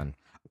ever done.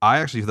 I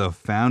actually though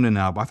found an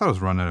album. I thought I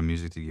was running out of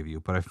music to give you,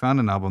 but I found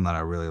an album that I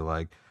really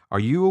like. Are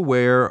you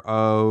aware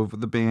of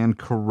the band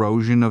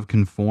Corrosion of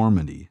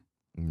Conformity?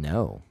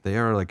 No. They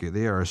are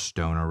a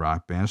stoner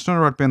rock band. A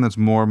stoner rock band that's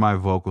more my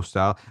vocal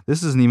style.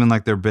 This isn't even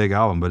like their big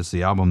album, but it's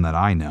the album that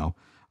I know.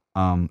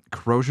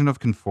 Corrosion of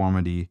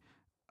Conformity,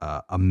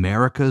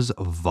 America's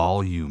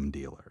Volume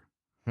Dealer.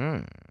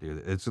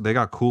 Dude, they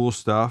got cool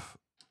stuff.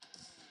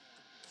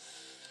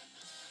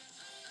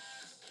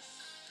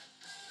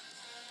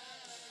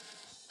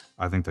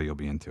 I think that you'll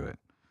be into it.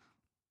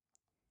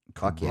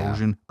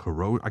 Corrosion.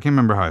 I can't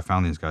remember how I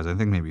found these guys. I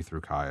think maybe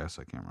through Caius.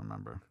 I can't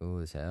remember.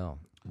 Cool as hell.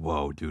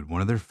 Whoa, dude. One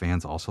of their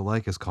fans also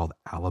is called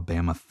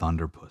Alabama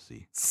Thunder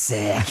Pussy.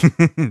 Sick.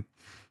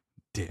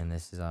 And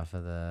this is off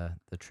of the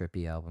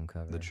Trippy album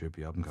cover. The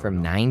Trippy album cover.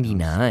 From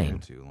 99.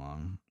 Too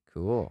long.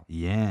 Cool.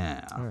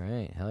 Yeah. All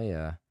right. Hell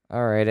yeah.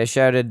 All right. I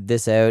shouted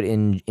this out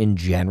in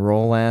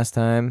general last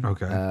time.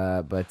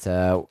 Okay. But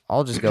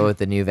I'll just go with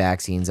the new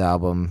Vaccines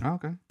album.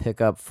 Okay. Pick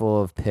up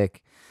full of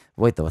pink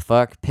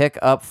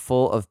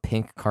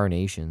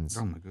carnations.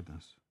 Oh my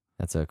goodness.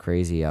 That's a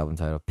crazy album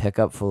title. Pick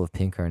up full of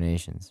pink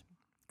carnations.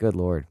 Good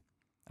Lord.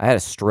 I had a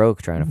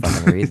stroke trying to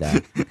fucking read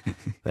that.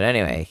 But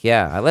anyway,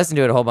 yeah, I listened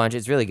to it a whole bunch.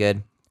 It's really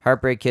good.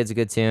 Heartbreak Kid's a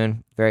good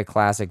tune. Very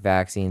classic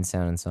Vaccine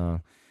sounding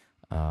song.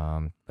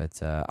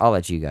 But I'll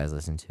let you guys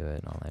listen to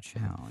it and all that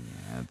shit. Hell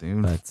yeah,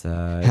 dude. But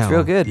it's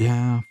real good.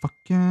 Yeah, fuck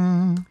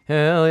yeah.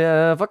 Hell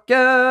yeah, fuck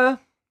yeah.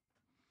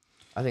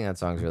 I think that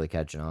song's really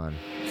catching on.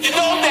 You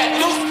know that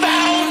new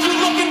sound you're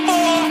looking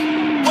for?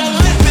 Well,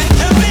 listen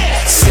to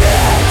this.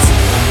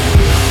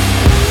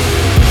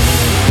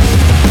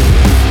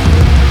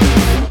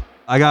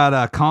 I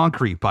got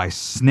Concrete by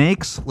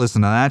Snakes.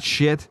 Listen to that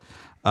shit.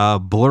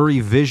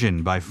 Blurry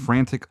Vision by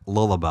Frantic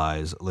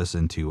Lullabies.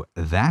 Listen to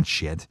that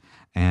shit.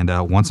 And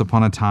Once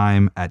Upon a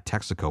Time at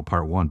Texaco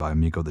Part 1 by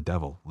Amigo the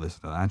Devil.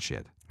 Listen to that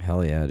shit.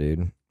 Hell yeah,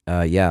 dude.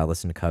 Yeah,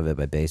 listen to Covet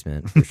by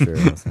Basement for sure.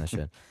 Listen to that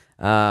shit.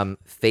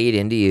 Fade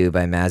Into You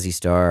by Mazzy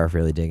Star.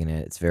 Really digging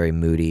it. It's very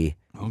moody,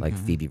 like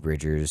Phoebe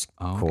Bridgers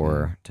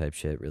core type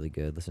shit. Really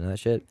good. Listen to that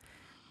shit.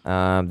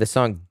 This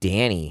song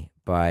Danny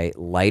by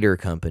Lighter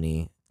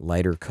Company,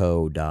 Lighter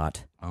Co.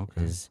 Dot.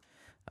 Is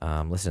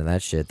listen to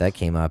that shit. That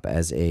came up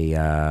as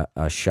a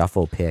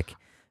shuffle pick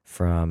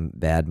from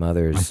Bad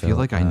Mothers. I feel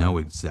like I know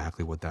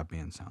exactly what that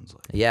band sounds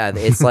like. Yeah,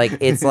 it's like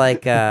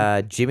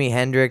Jimi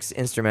Hendrix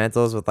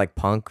instrumentals with like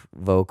punk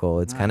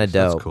vocal. It's kind of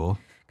dope. That's cool.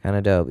 Kind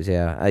of dope.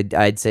 Yeah,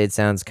 I'd say it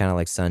sounds kind of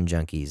like Sun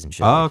Junkies and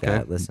shit. Like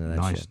that. Listen to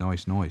that shit.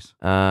 Nice.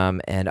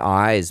 And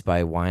Eyes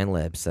by Wine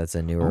Lips. That's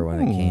a newer one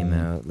that came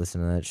out.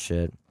 Listen to that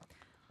shit.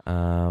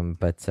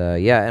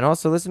 Yeah, and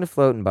also listen to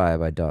Floating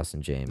By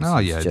Dawson James. Oh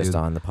It's yeah, just dude.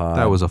 on the pod.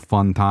 That was a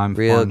fun time.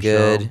 Real fun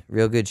good, show.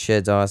 real good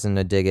shit, Dawson.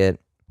 I dig it.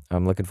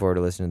 I'm looking forward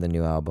to listening to the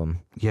new album.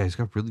 Yeah, he's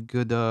got really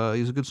good.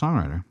 He's a good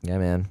songwriter. Yeah,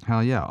 man.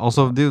 Hell yeah.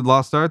 Also, dude,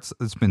 Lost Arts.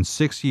 It's been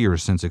 6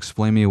 years since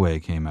Explain Me Away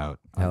came out.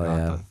 Hell I got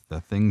yeah.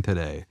 the thing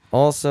today.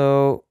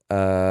 Also,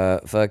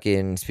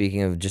 fucking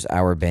speaking of just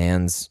our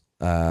bands,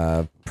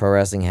 Pro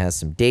Wrestling has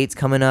some dates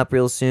coming up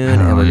real soon,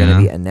 and we're gonna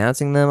be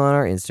announcing them on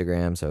our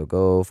Instagram. So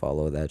go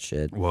follow that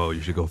shit. Whoa,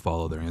 you should go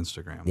follow their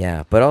Instagram.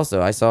 Yeah, but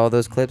also I saw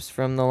those clips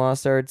from the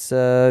Lost Arts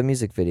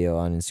music video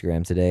on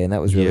Instagram today, and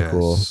that was really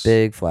cool.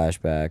 Big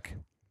flashback.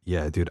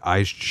 Yeah, dude,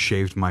 I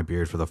shaved my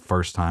beard for the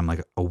first time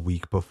like a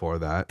week before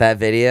that. That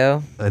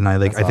video, and I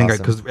That's think awesome.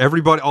 because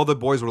everybody, all the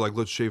boys were like,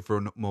 "Let's shave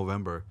for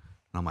November,"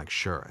 and I'm like,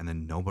 "Sure," and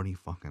then nobody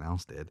fucking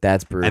else did.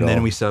 That's brutal. And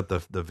then we set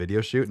up the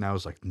video shoot, and I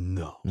was like,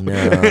 "No."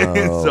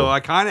 No. So I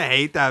kind of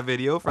hate that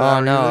video for Oh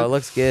that no, reason. it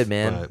looks good,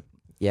 man. But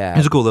yeah,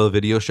 it's a cool little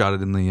video. Shot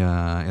it in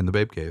the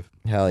Babe Cave.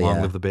 Hell Long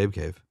yeah. live the Babe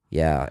Cave.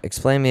 Yeah,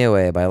 Explain Me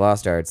Away by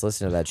Lost Arts.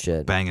 Listen to that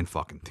shit. Banging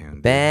fucking tune.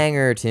 Dude.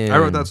 Banger tune. I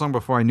wrote that song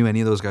before I knew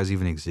any of those guys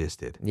even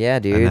existed. Yeah,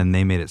 dude. And then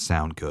they made it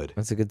sound good.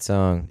 That's a good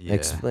song. Yeah.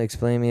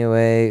 Explain Me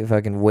Away.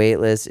 Fucking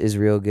Weightless is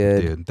real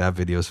good. Dude, that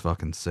video's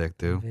fucking sick,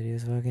 dude.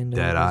 Video's fucking dope.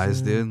 Dead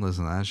Eyes, dude.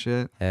 Listen to that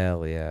shit.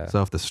 Hell yeah.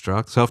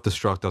 Self-Destruct.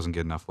 Self-Destruct doesn't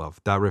get enough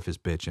love. That riff is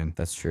bitching.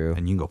 That's true.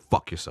 And you can go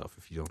fuck yourself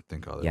if you don't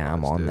think otherwise. Yeah,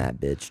 I'm on dude. that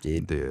bitch,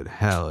 dude. Dude,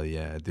 hell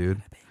yeah,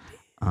 dude.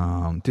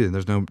 Dude,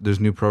 there's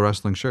new pro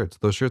wrestling shirts.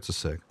 Those shirts are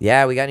sick.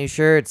 Yeah, we got new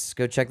shirts.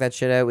 Go check that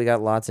shit out. We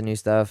got lots of new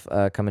stuff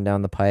coming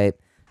down the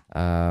pipe.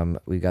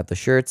 We got the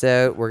shirts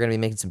out. We're gonna be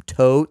making some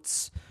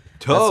totes.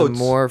 Got some Totes?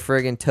 more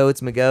friggin'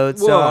 totes,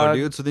 McGoats. Whoa, dog.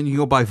 dude. So then you can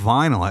go buy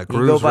vinyl at You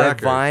Grooves go buy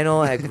Records.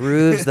 vinyl at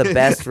Grooves, the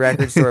best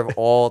record store of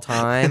all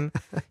time.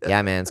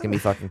 Yeah, man, it's gonna be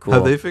fucking cool.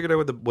 Have they figured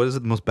out what is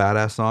it the most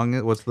badass song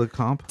is? What's the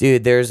comp?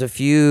 Dude, there's a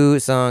few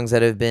songs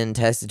that have been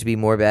tested to be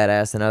more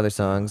badass than other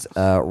songs.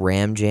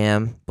 Ram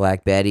Jam,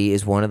 Black Betty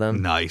is one of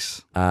them.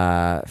 Nice.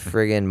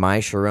 Friggin' My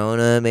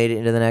Sharona made it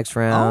into the next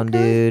round,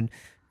 dude.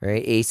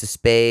 Right, Ace of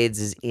Spades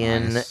is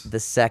in the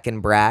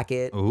second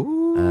bracket.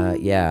 Ooh.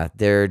 Yeah,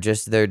 they're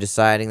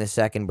deciding the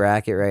second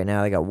bracket right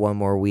now. They got one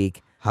more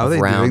week. How are of they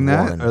round doing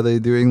that? one. Are they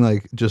doing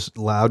like just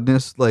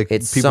loudness, like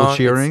It's people song,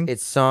 cheering?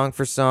 It's song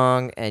for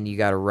song, and you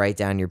got to write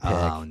down your pick.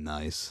 Oh,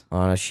 nice.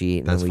 On a sheet,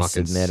 and That's then we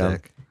fucking submit them.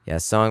 sick. Yeah,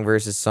 song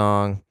versus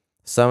song.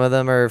 Some of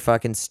them are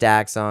fucking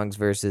stack songs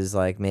versus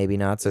like maybe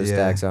not so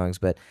stack songs,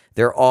 but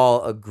they're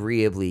all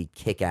agreeably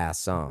kick-ass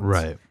songs.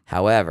 Right.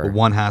 However, But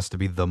one has to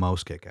be the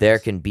most kick-ass. there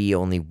can be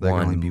only There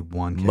one, can only be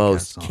one kick-ass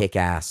most song.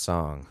 kick-ass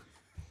song.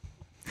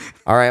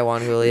 All right,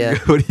 Juan Julia,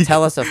 What do you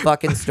tell us a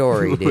fucking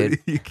story, What dude.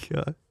 do you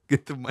got?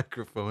 Get the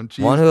microphone.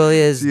 Jeez. Juan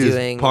Julia is She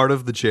doing part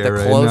of the chair the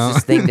right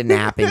closest now. thing to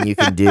napping you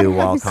can do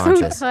while I'm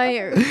conscious. so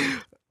tired.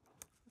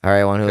 All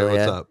right, Juan Okay, Julia,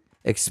 what's up?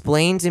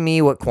 explain to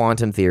me what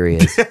quantum theory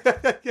is.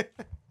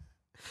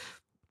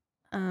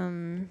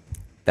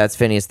 That's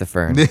Phineas the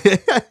Fern.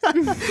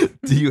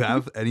 Do you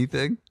have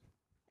anything?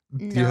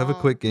 Do you have a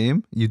quick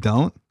game? You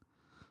don't?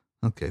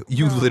 Okay.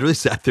 You literally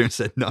sat there and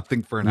said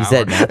nothing for an You hour.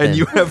 said nothing. And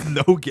you have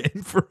no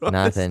game for us.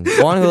 Nothing.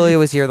 Juan Julia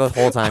was here the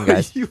whole time,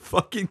 guys. Are you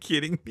fucking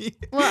kidding me?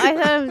 Well,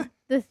 I thought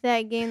of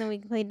that game that we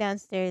played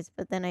downstairs,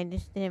 but then I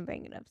just didn't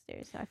bring it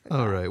upstairs, so I forgot.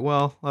 All right.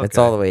 Well, okay. It's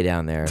all the way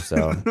down there,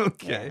 so.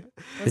 Okay.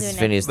 We'll This do is it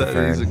Phineas the next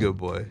That is a Fern. good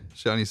boy.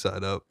 Shiny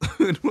side up.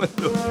 What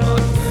the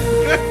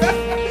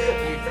fuck?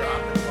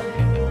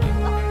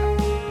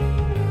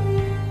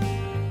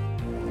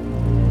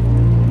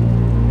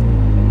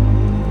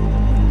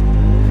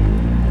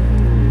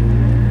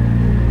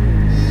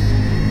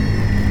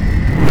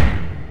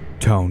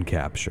 Tone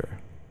capture.